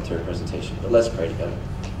through a military presentation. But let's pray together.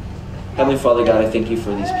 Heavenly Father, God, I thank you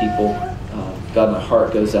for these people. God, my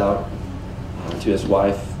heart goes out to his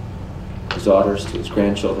wife, his daughters, to his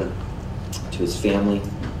grandchildren, to his family,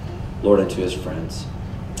 Lord, and to his friends.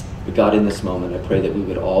 But God, in this moment, I pray that we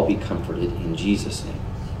would all be comforted in Jesus' name.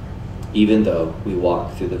 Even though we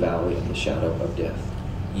walk through the valley of the shadow of death,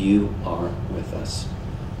 you are with us.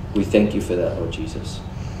 We thank you for that, Lord Jesus.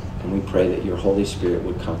 And we pray that your Holy Spirit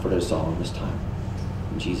would comfort us all in this time.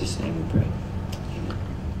 In Jesus' name we pray. Amen.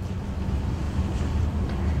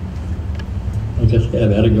 I guess we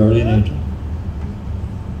have had a guardian angel.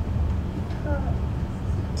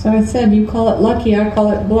 So I said, you call it lucky, I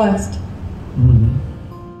call it blessed. Mm-hmm.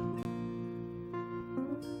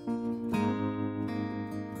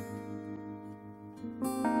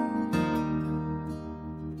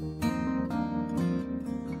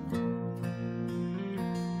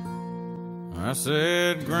 I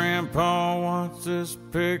said, Grandpa, what's this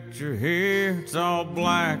picture here? It's all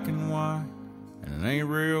black and white, and it ain't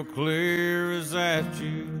real clear. Is that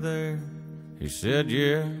you there? He said,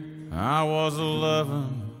 yeah, I was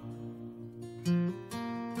 11.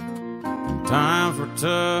 And times were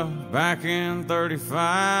tough back in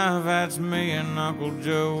 35. That's me and Uncle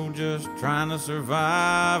Joe just trying to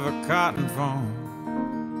survive a cotton farm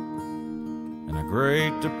and a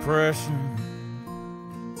Great Depression.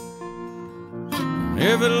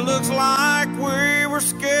 If it looks like we were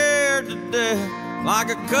scared to death, like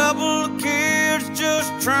a couple of kids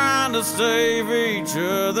just trying to save each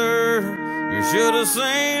other, you should have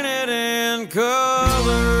seen it in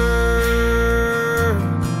color.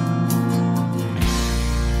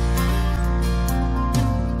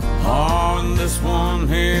 Oh, and this one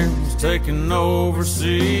here was taken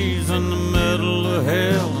overseas in the middle of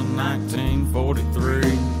hell in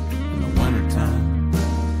 1943 in the wintertime.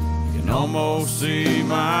 Almost see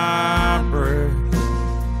my breath.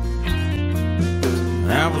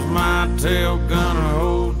 That was my tail gunner,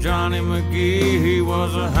 old Johnny McGee. He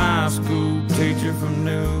was a high school teacher from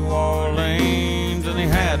New Orleans, and he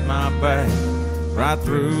had my back right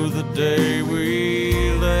through the day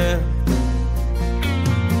we left.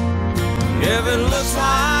 If it looks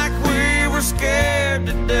like we were scared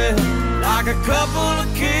to death, like a couple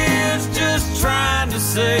of kids just trying to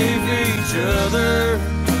save each other,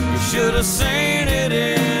 should have seen it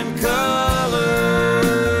in color.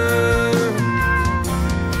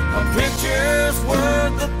 A picture's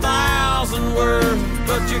worth 1,000 words,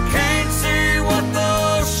 but you can't see what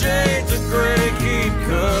those shades of gray keep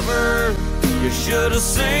covered. You should have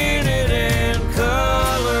seen it in color.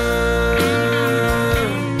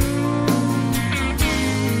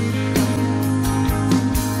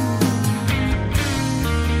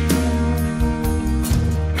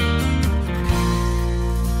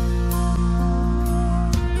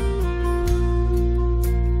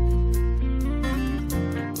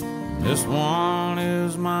 This one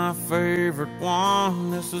is my favorite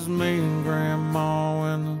one. This is me and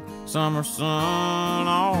Grandma in the summer sun,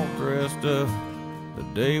 all dressed up the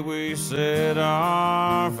day we said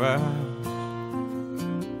our vows.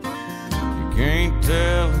 You can't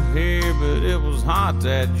tell it here, but it was hot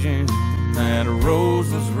that June. That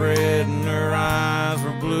rose was red and her eyes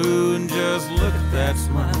were blue, and just look at that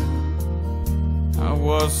smile. I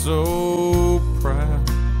was so proud.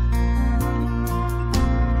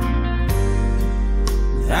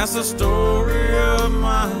 That's the story of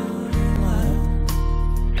my life,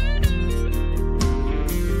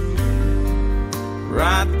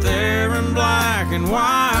 right there in black and white.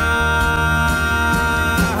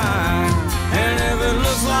 And if it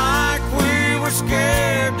looks like we were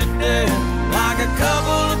scared to death, like a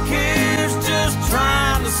couple of kids just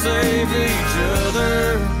trying to save each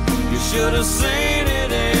other, you should have seen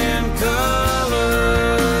it in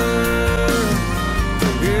color.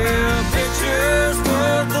 Yeah, pictures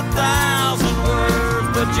worth 1,000 words,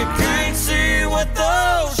 but you can't see what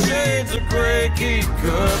those shades of gray keep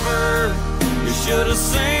covered. You should have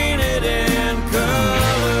seen it in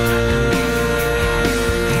color.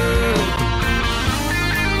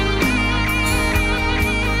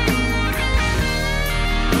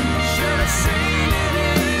 Should have seen it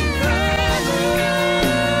in color.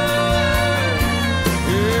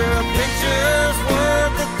 Yeah, pictures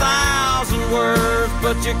worth 1,000 words,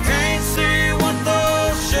 but you can't see what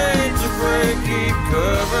those shades of gray keep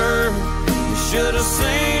covered. You should have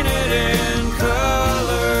seen it in color.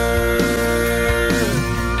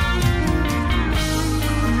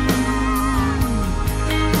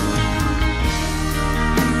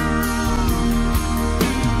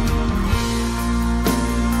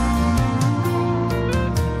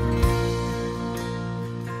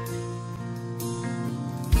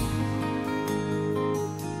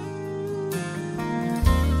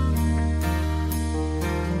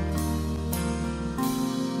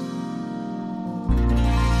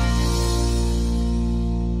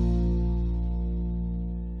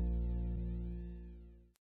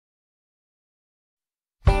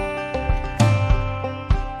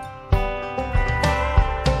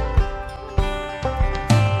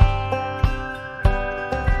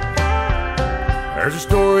 There's a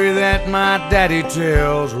story that my daddy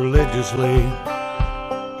tells religiously,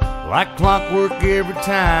 like clockwork every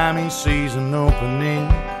time he sees an opening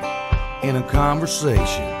in a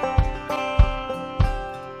conversation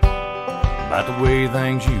about the way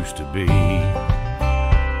things used to be.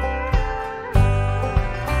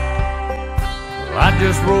 Well, I'd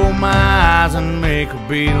just roll my eyes and make a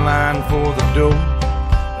beeline for the door,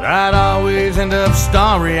 but I'd always end up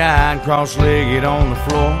starry-eyed, cross-legged on the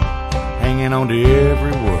floor, hanging on to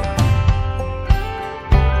every word.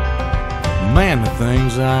 Man, the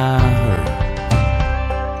things I heard.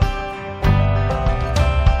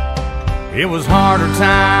 It was harder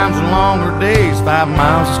times and longer days, 5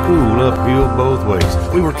 miles of school uphill both ways.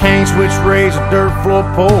 We were cane switch raised, a dirt floor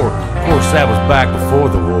poor. Of course, that was back before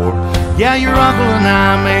the war. Yeah, your uncle and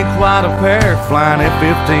I made quite a pair, flying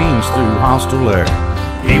F-15s through hostile air.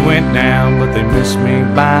 He went down, but they missed me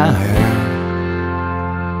by a hair.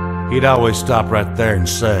 He'd always stop right there and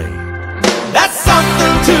say, "That's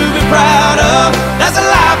something to be proud of. That's a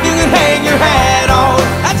life you can hang your hat on.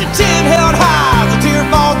 That's your chin held high, the tear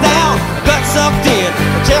falls down, gut sucked in,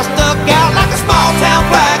 the chest stuck out like a small town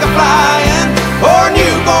flag a flying, or a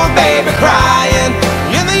newborn baby crying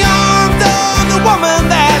in the arms of the woman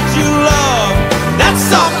that you love. That's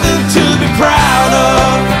something to be proud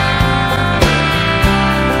of."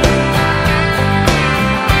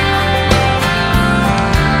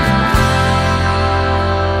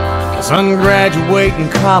 Son, graduating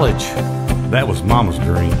college, that was Mama's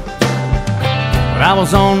dream. But I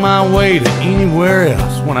was on my way to anywhere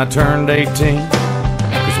else when I turned 18.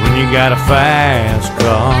 'Cause when you got a fast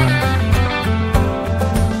car,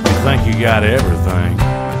 you think you got everything.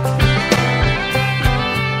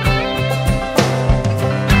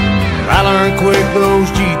 But I learned quick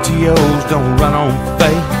those GTOs don't run on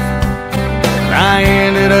faith. I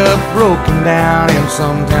ended up broken down in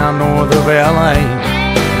some town north of LA,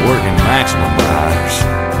 working maximum hours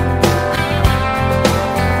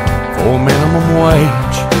for minimum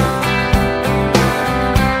wage.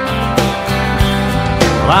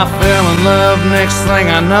 Well, I fell in love, next thing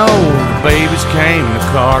I know, the babies came and the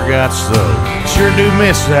car got sold. Sure do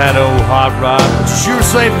miss that old hot rod, but you sure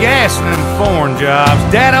save gas in them foreign jobs.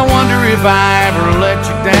 Dad, I wonder if I ever let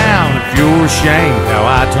you down, if you're ashamed how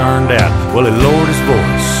I turned out. Well, he lowered his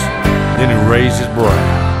voice, then he raised his brow,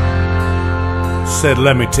 said,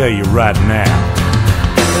 "Let me tell you right now,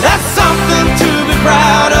 that's something to be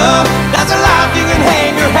proud of. That's a life you can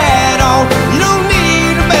hang your hat on. You don't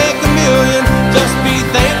need to make a million, just be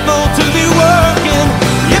thankful to be working.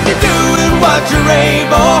 If you're doing what you're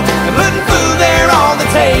able and putting food there on the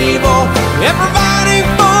table and providing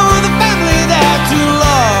for the family that you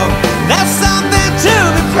love, that's something to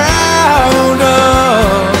be proud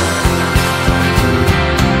of."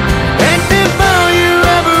 And if all you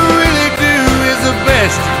ever really do is the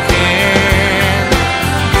best you can,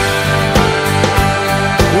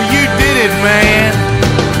 well, you did it, man.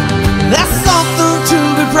 That's something to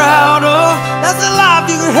be proud of. That's a life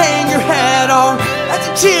you can hang your hat on. That's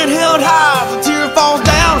a chin held high, the tear falls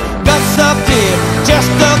down, gut sucked in, chest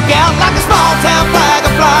stuck out like a small town flag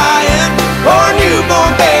a flying, or a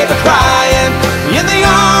newborn baby crying in the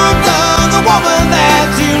arms of the woman that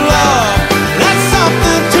you love. That's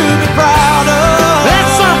something to be proud of.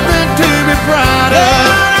 That's something to be proud of. Yeah,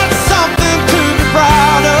 that's something to be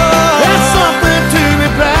proud of. That's something to be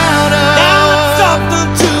proud of. That's something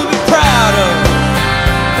to be proud of.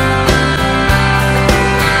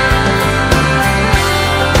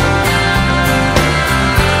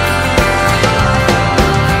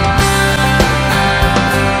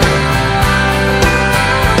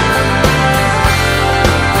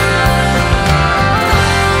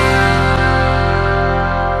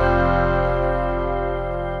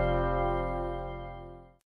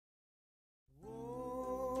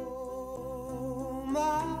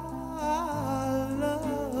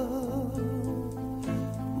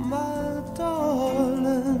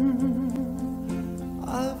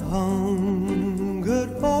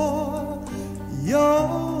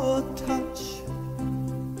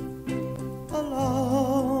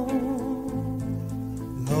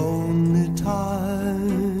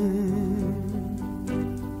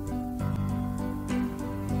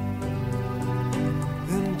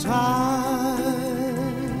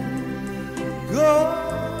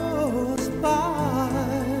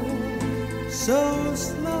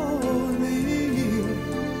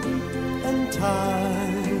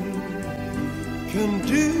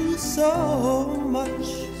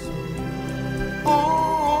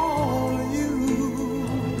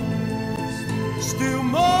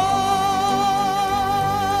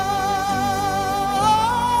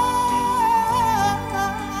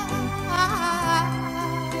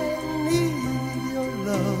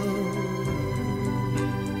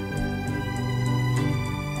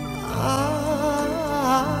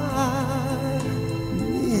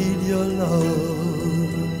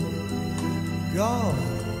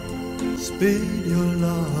 Speed your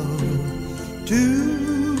love to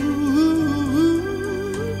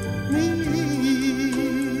me.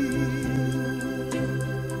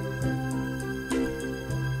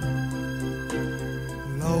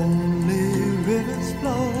 Lonely rivers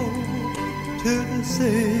flow to the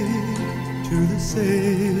sea, to the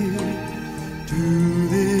sea, to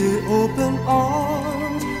the open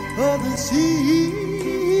arms of the sea.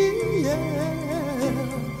 Yeah.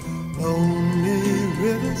 Lonely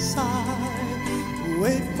riverside,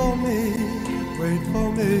 wait for me, wait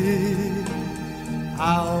for me.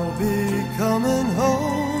 I'll be coming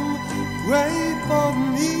home, wait for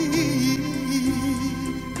me.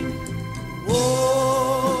 Oh,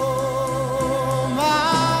 my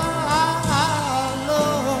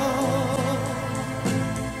love,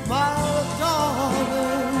 my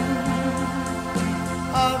darling,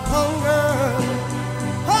 I've hungered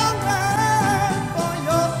for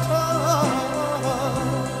your touch.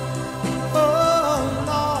 Oh,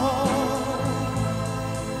 Lord,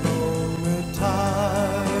 only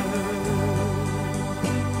time.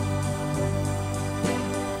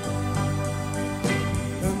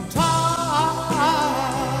 And time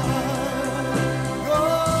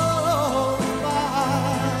goes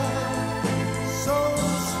by so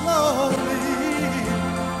slowly,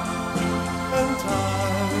 and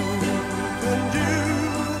time can do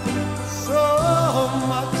so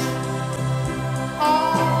much.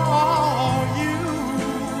 Are you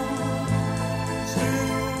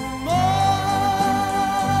still mine?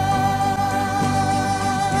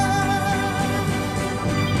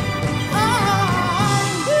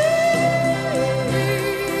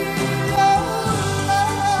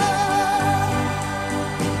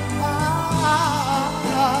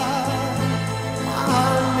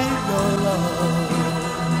 I need your love.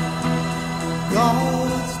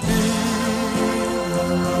 God's dear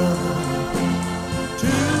love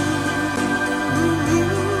to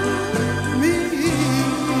me.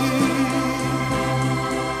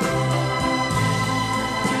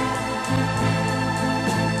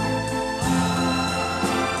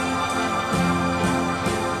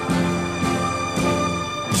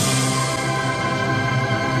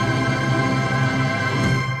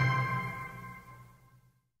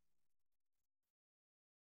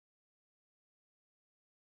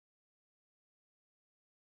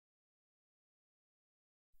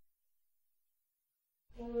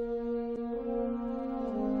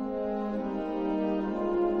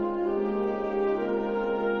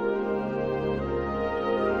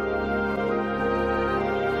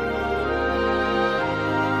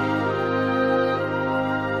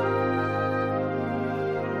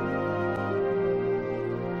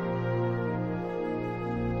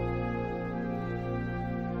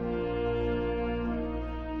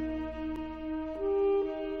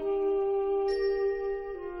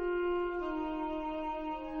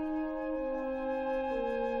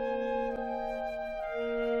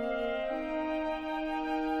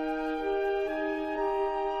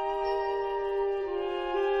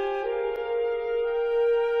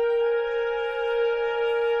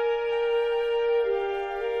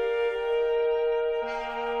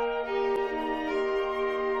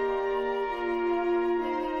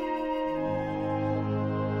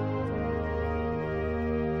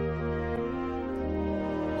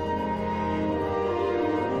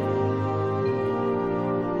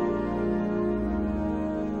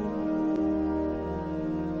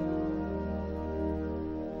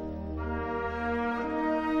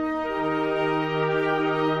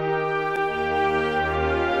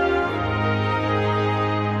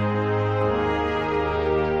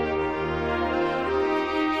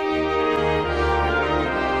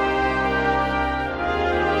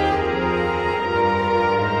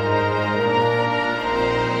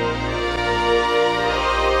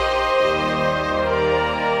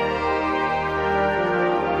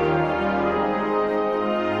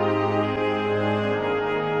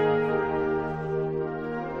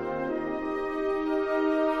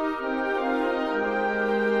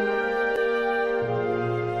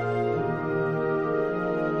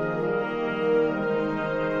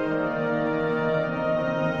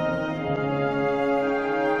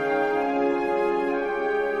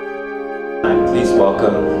 Please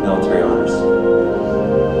welcome military honors.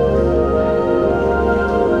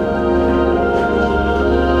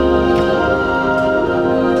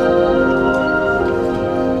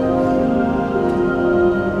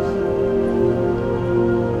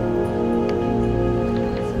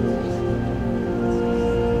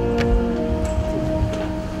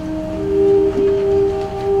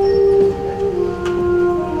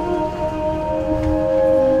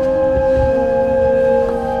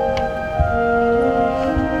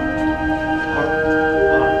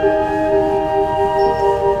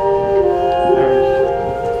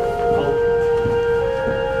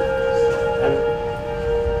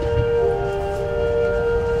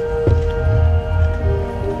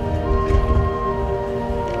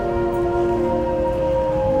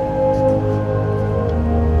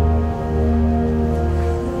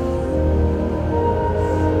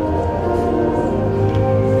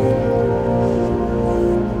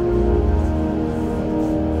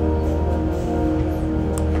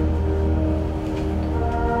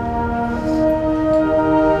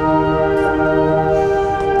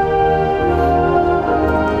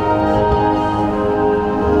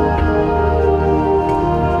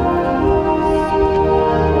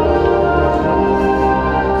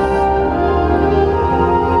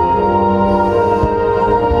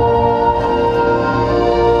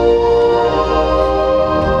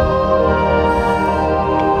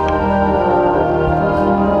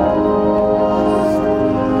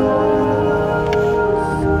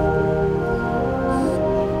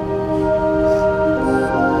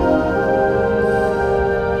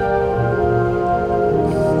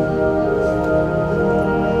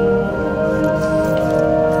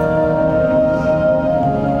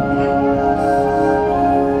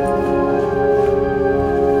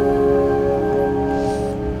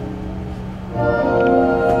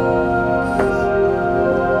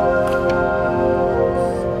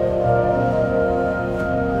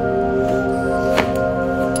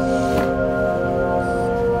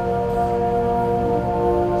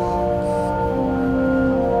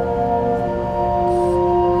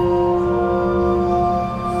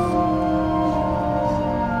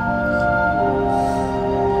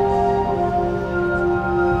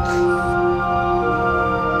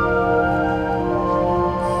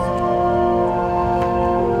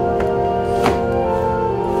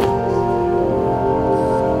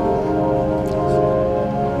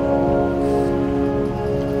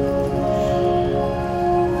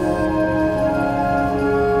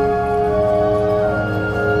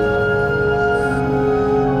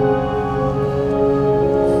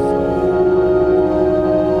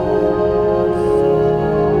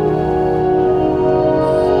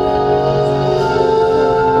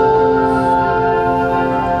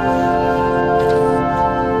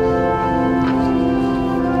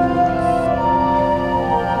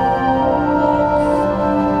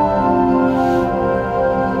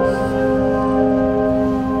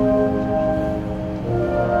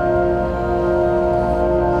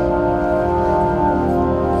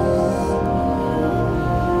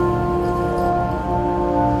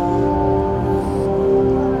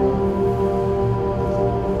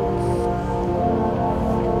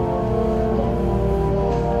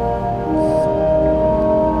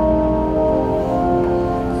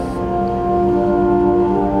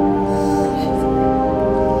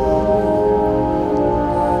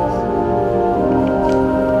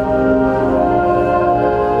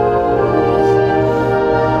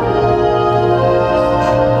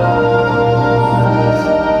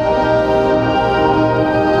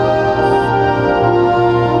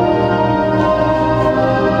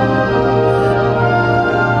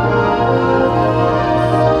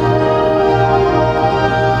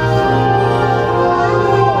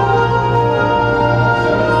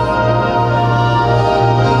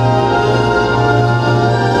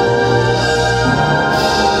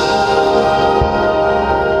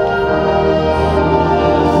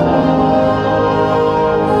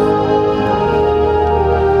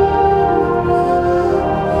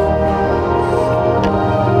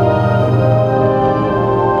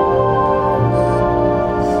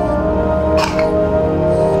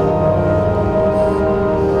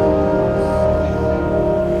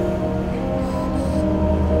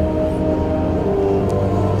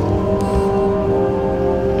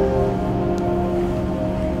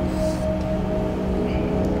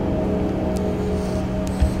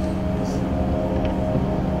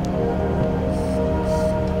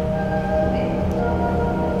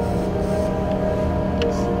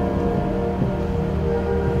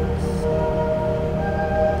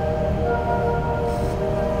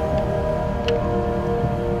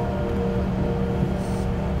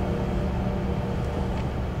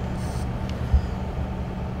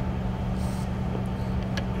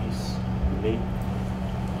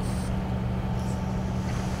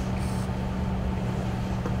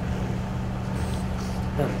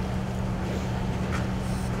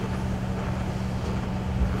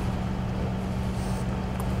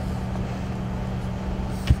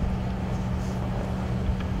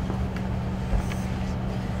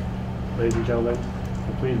 Ladies and gentlemen,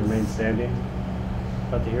 please remain standing.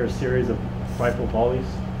 About to hear a series of rifle volleys.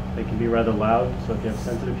 They can be rather loud, so if you have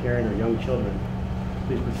sensitive hearing or young children,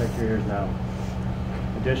 please protect your ears now.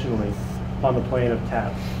 Additionally, upon the playing of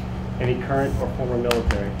taps, any current or former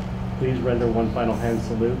military, please render one final hand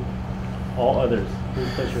salute. All others,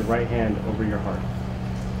 please place your right hand over your heart.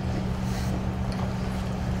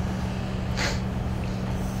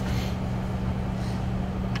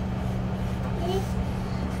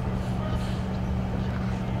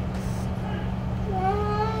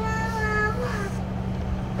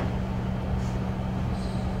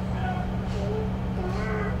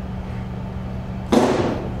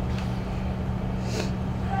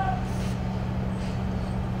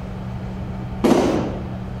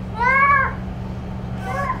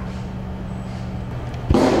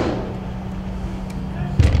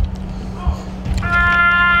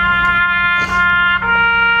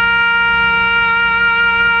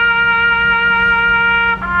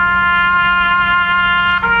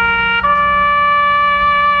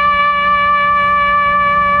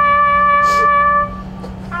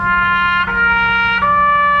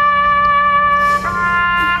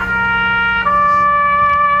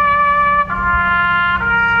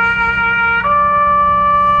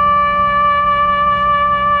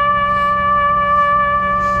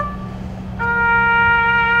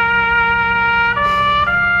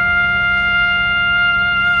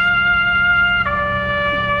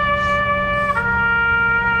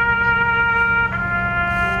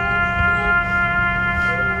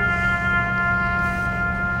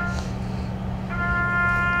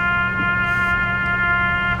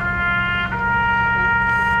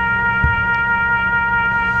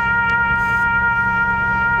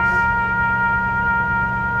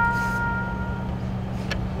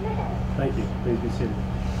 Thank you. Please be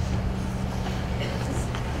seated.